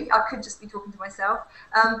than me. I could just be talking to myself.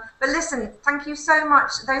 But listen, thank you so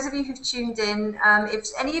much. Those of you who've tuned in, if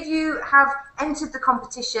any of you have entered the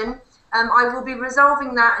competition, I will be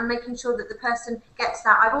resolving that and making sure that the person gets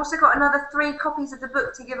that. I've also got another 3 copies of the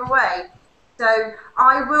book to give away. So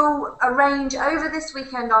I will arrange, over this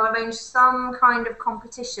weekend, I'll arrange some kind of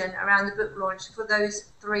competition around the book launch for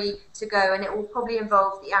those 3 to go, and it will probably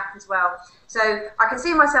involve the app as well. So I can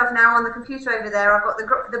see myself now on the computer over there. I've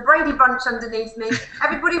got the Brady Bunch underneath me.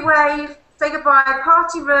 Everybody wave, say goodbye,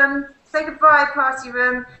 party room. Say goodbye, party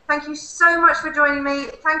room. Thank you so much for joining me.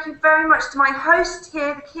 Thank you very much to my host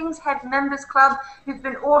here, the King's Head Members Club, who've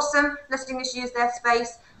been awesome letting us use their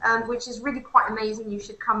space, which is really quite amazing. You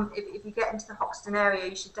should come, if you get into the Hoxton area,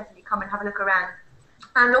 you should definitely come and have a look around.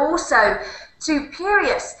 And also to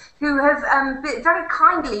Pirius, who have very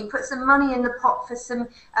kindly put some money in the pot for some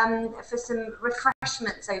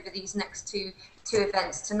refreshments over these next 2 two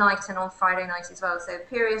events tonight and on Friday night as well. So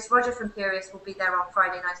Roger from Pirius will be there on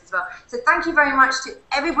Friday night as well. So thank you very much to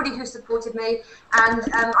everybody who supported me, and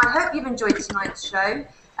I hope you've enjoyed tonight's show.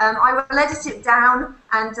 I will edit it down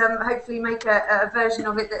and hopefully make a version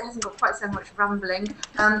of it that hasn't got quite so much rumbling.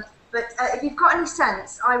 But if you've got any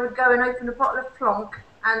sense, I would go and open a bottle of Plonk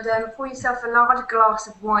and pour yourself a large glass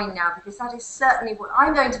of wine now, because that is certainly what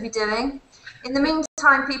I'm going to be doing. In the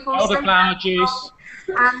meantime, people... Elderflower juice,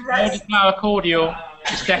 and elderflower cordial.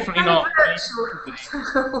 It's definitely not...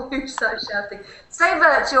 virtual. Who starts shouting? Stay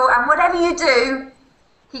virtual, and whatever you do,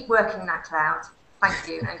 keep working that cloud. Thank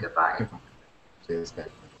you, and goodbye. Cheers, mate.